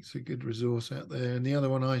 it's a good resource out there. And the other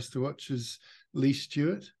one I used to watch is Lee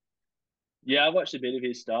Stewart. Yeah, I watched a bit of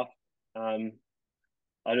his stuff. Um,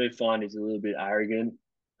 I do find he's a little bit arrogant.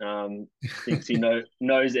 Thinks he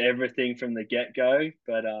knows everything from the get go,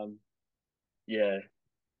 but yeah,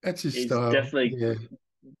 That's his he's style. Yeah.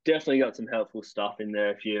 definitely got some helpful stuff in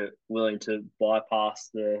there if you're willing to bypass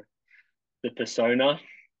the persona.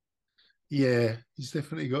 Yeah, he's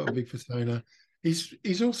definitely got a big persona.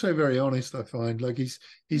 He's also very honest, I find. Like he's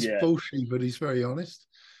Yeah, bullshit, but he's very honest.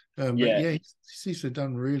 But yeah, yeah, he seems to have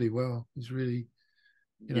done really well. He's really,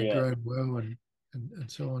 yeah. grown well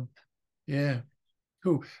and so on. Yeah,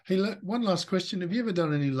 cool. Hey, one last question. Have you ever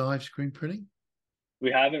done any live screen printing?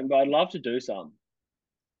 We haven't, but I'd love to do some.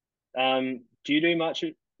 Do you do much?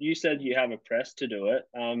 You said you have a press to do it.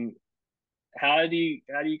 How do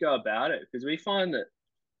you go about it? Because we find that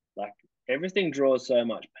like everything draws so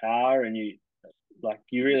much power, and you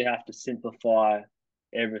really have to simplify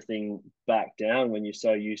everything back down when you're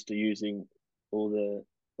so used to using all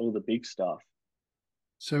the big stuff.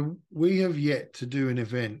 So we have yet to do an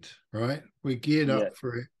event, right? We're geared Yeah, up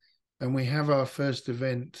for it, and we have our first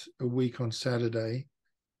event a week on Saturday,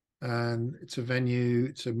 and it's a venue,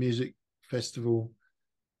 it's a music festival,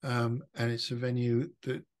 and it's a venue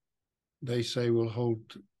that they say will hold,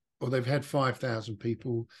 or they've had 5,000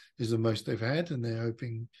 people is the most they've had, and they're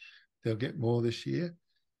hoping they'll get more this year.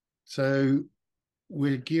 So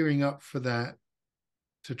we're gearing up for that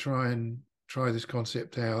to try this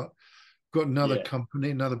concept out. Got another yeah,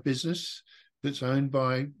 company, another business that's owned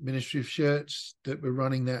by Ministry of Shirts that we're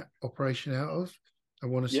running that operation out of. I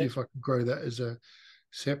want to see yeah, if I can grow that as a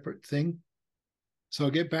separate thing. So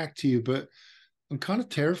I'll get back to you, but I'm kind of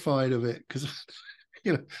terrified of it because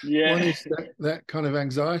one yeah, is that kind of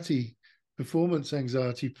anxiety, performance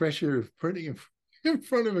anxiety, pressure of printing in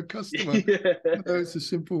front of a customer. yeah, Although it's a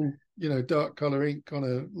simple, dark color ink on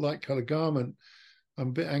a light color garment, I'm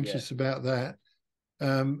a bit yeah, anxious about that.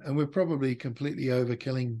 And we're probably completely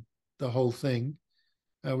overkilling the whole thing.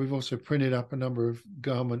 We've also printed up a number of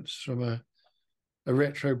garments from a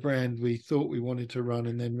retro brand we thought we wanted to run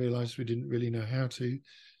and then realized we didn't really know how to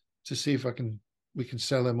see if we can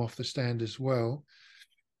sell them off the stand as well.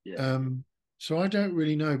 yeah, So I don't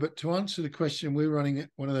really know, but to answer the question, we're running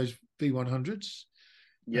one of those V100s,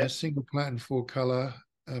 yeah, single platinum 4 color,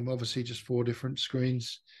 obviously just 4 different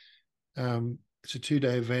screens. It's a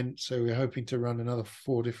 2-day event, so we're hoping to run another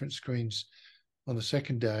 4 different screens on the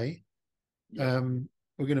second day. yeah,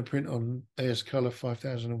 We're going to print on AS Color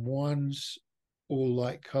 5001s, all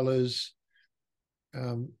light colors,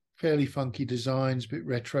 fairly funky designs, a bit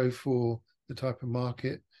retro for the type of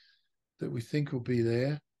market that we think will be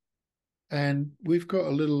there. And we've got a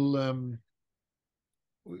little,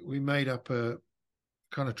 we made up a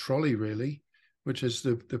kind of trolley really, which has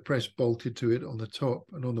the press bolted to it on the top,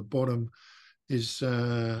 and on the bottom is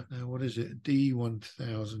what is it,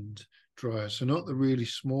 D1000 dryer. So not the really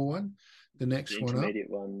small one, the the next one up. intermediate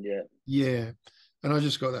one. Yeah, Yeah, and I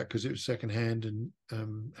just got that because it was secondhand,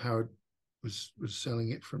 and Howard was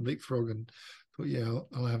selling it from Leapfrog, and thought, yeah,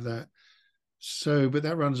 I'll have that. So, but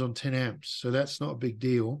that runs on 10 amps, so that's not a big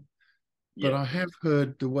deal. But yeah, I have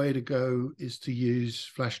heard the way to go is to use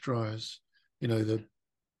flash dryers, the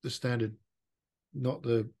standard, not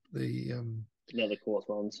the another quartz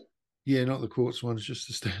ones. yeah, not the quartz ones, just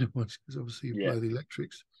the standard ones, because obviously you Yeah, blow the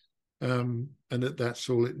electrics, and that's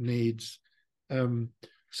all it needs. Um,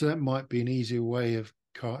 so that might be an easier way of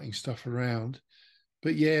carting stuff around.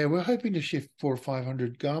 But yeah, we're hoping to shift 400 or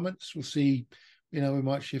 500 garments. We'll see. We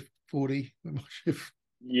might shift 40, we might shift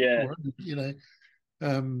yeah, 400.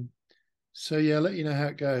 Um, so yeah, I'll let you know how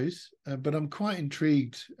it goes. But I'm quite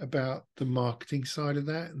intrigued about the marketing side of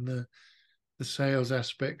that and the sales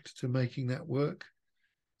aspect to making that work,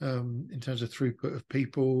 in terms of throughput of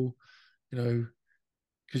people, you know,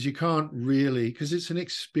 because you can't really, because it's an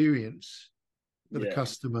experience for the yeah,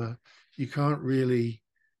 customer. You can't really,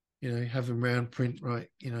 have them round print right,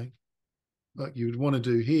 like you would want to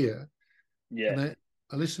do here. yeah, And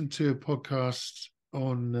I listened to a podcast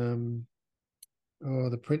on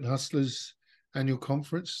the Print Hustlers annual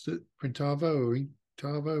conference that Printavo or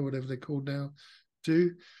Intavo, whatever they're called now,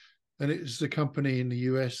 do. And it's the company in the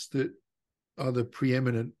US that are the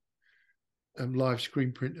preeminent live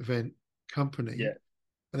screen print event company, Yeah,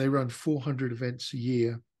 and they run 400 events a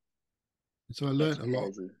year. And so I that's learned a lot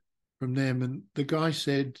crazy. from them. And the guy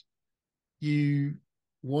said, you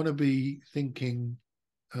want to be thinking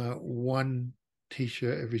one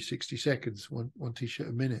t-shirt every 60 seconds, one t-shirt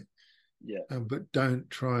a minute, Yeah, but don't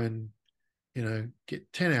try and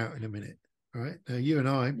get 10 out in a minute. Right now, you and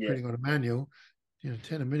I yeah, printing on a manual,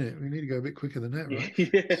 10 a minute, we need to go a bit quicker than that,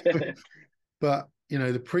 right? yeah, But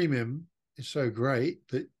the premium is so great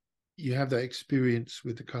that you have that experience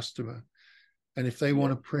with the customer. And if they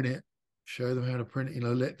want yeah, to print it, show them how to print it,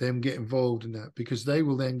 let them get involved in that, because they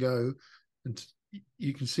will then go and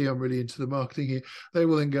you can see I'm really into the marketing here. They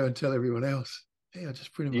will then go and tell everyone else, hey, I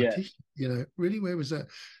just printed my yeah, t-shirt, really, where was that?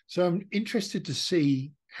 So I'm interested to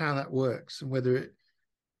see how that works and whether it,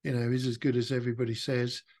 is as good as everybody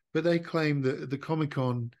says. But they claim that at the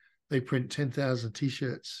Comic-Con, they print 10,000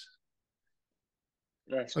 t-shirts,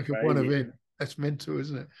 that's like at one crazy. event. That's mental,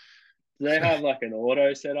 isn't it? Do they So have like an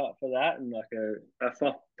auto set up for that and like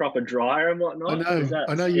a proper dryer and I whatnot? Because know,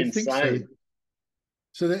 I know that's you'd think so. insane.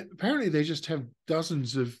 So that apparently they just have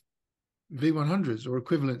dozens of V100s or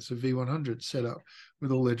equivalents of V100s set up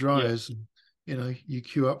with all their Yeah, dryers. And, you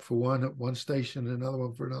queue up for one at one station and another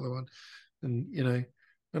one for another one. And,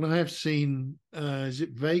 and I have seen, is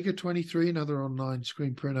it Vega 23, another online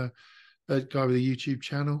screen printer, a guy with a YouTube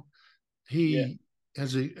channel. yeah, He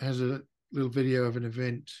has a little video of an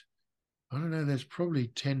event. I don't know, there's probably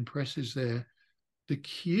 10 presses there. The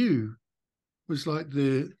queue was like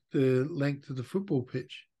the length of the football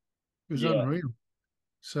pitch. It was yeah. unreal.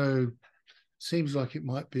 So seems like it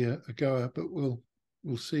might be a goer, but we'll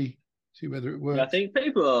see whether it Yeah, I works. think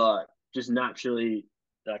people are like just naturally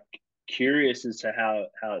like curious as to how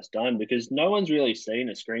it's done because no one's really seen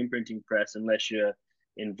a screen printing press unless you're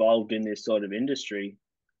involved in this sort of industry.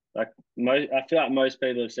 Like I feel like most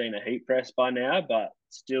people have seen a heat press by now, but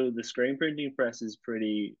still the screen printing press is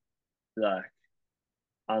pretty like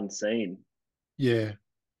unseen. Yeah,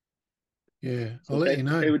 yeah. I'll So let you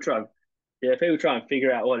know. people try and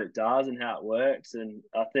figure out what it does and how it works. And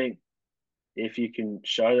I think if you can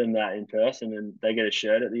show them that in person and they get a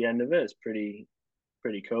shirt at the end of it, it's pretty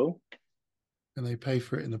cool. And they pay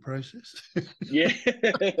for it in the process. Yeah.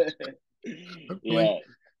 Hopefully, Yeah.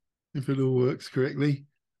 if it all works correctly.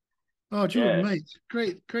 Oh, Jordan, Yeah.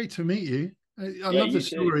 mate, great to meet you. I Yeah, love the you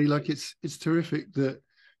too. story. Like it's terrific that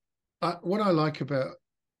what I like about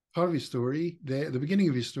part of your story there, the beginning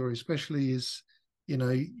of your story, especially is, you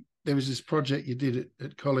know, there was this project you did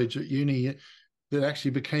at college, at uni, that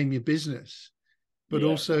actually became your business, but Yeah.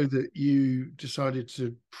 also that you decided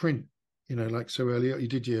to print, like so early. You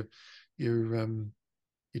did your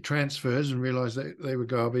your transfers and realized that they were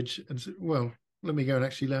garbage, and said, well, let me go and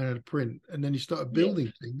actually learn how to print. And then you started Yeah.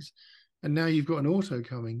 building things, and now you've got an auto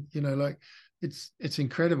coming. Like it's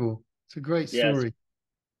incredible. It's a great Yeah. It's story.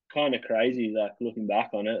 kind of crazy, like looking back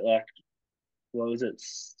on it. Like, what was it?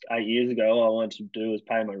 8 years ago, all I wanted to do was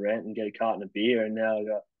pay my rent and get a carton of beer, and now I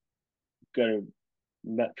got to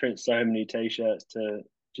print so many t-shirts to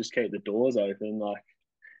just keep the doors open. Like,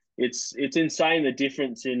 it's insane the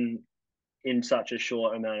difference in such a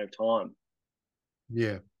short amount of time.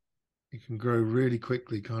 Yeah, it can grow really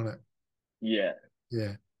quickly, can't it? Yeah.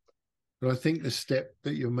 Yeah. But I think the step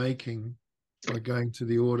that you're making by going to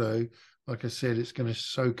the auto, like I said, it's going to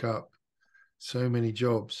soak up so many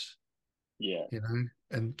jobs, Yeah.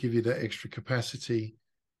 and give you that extra capacity.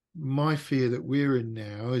 My fear that we're in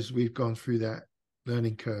now is we've gone through that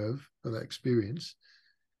learning curve or that experience.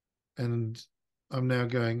 And I'm now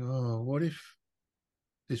going, oh, what if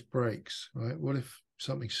this breaks, right? What if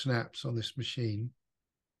something snaps on this machine?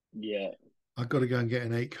 Yeah. I've got to go and get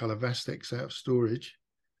an 8 color Vastex out of storage,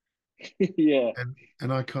 Yeah.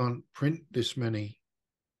 and I can't print this many.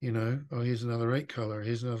 Oh, here's another 8 color,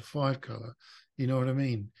 here's another 5 color. You know what I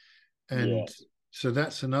mean? Yeah. And so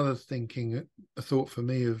that's another thinking, a thought for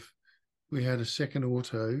me of we had a second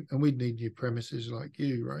auto and we'd need new premises like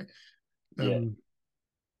you, right? Yeah.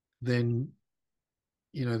 Then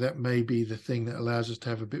that may be the thing that allows us to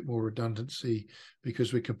have a bit more redundancy,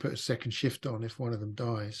 because we can put a second shift on if one of them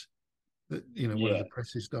dies, that one of Yeah. the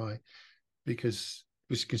presses die, because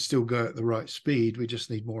we can still go at the right speed. We just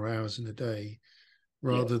need more hours in the day, Yeah.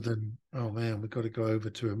 rather than, oh man, we've got to go over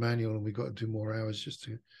to a manual and we've got to do more hours just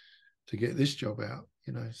to get this job out.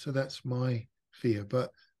 So that's my fear,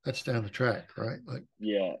 but that's down the track, right? Like,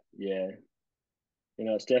 Yeah. Yeah.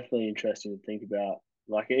 It's definitely interesting to think about.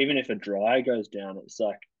 Like, even if a dryer goes down, it's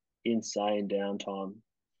like insane downtime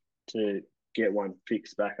to get one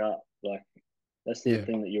fixed back up. Like that's the Yeah.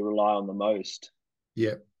 thing that you rely on the most.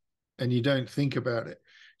 Yeah. And you don't think about it.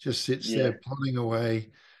 Just sits Yeah. there plodding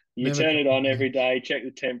away, You never turn it on every complains. day, check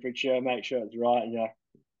the temperature, make sure it's right, and you're like,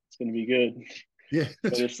 it's going to be good. Yeah, But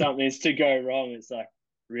that's if right. something's to go wrong, it's like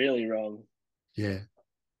really wrong. Yeah.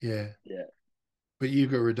 Yeah. Yeah. But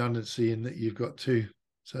you've got redundancy in that you've got two.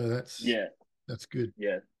 So Yeah. that's good.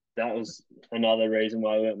 Yeah. That was another reason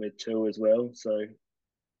why I went with two as well. So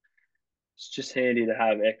it's just handy to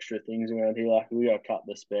have extra things around here. Like we got to cut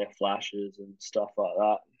the spare flashes and stuff like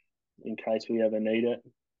that in case we ever need it.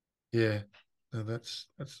 Yeah. No, that's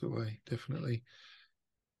the way, definitely.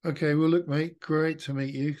 Okay, well, look, mate, great to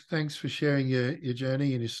meet you. Thanks for sharing your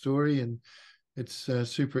journey and your story, and it's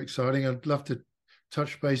super exciting. I'd love to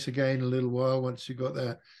touch base again in a little while once you got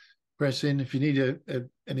that press in. If you need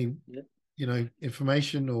any Yeah.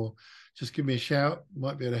 information, or just give me a shout.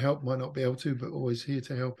 Might be able to help, might not be able to, but always here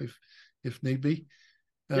to help if need be.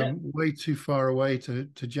 Yeah. Way too far away to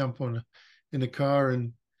jump on in a car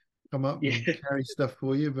and come up and Yeah. carry stuff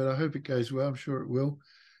for you, but I hope it goes well. I'm sure it will.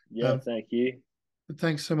 Yeah. Um, Thank you. but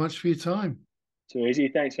thanks so much for your time. Too easy.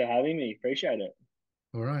 Thanks for having me. Appreciate it.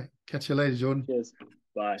 All right. Catch you later, Jordan. Cheers.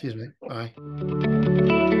 Bye. Cheers, mate.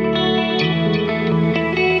 Bye.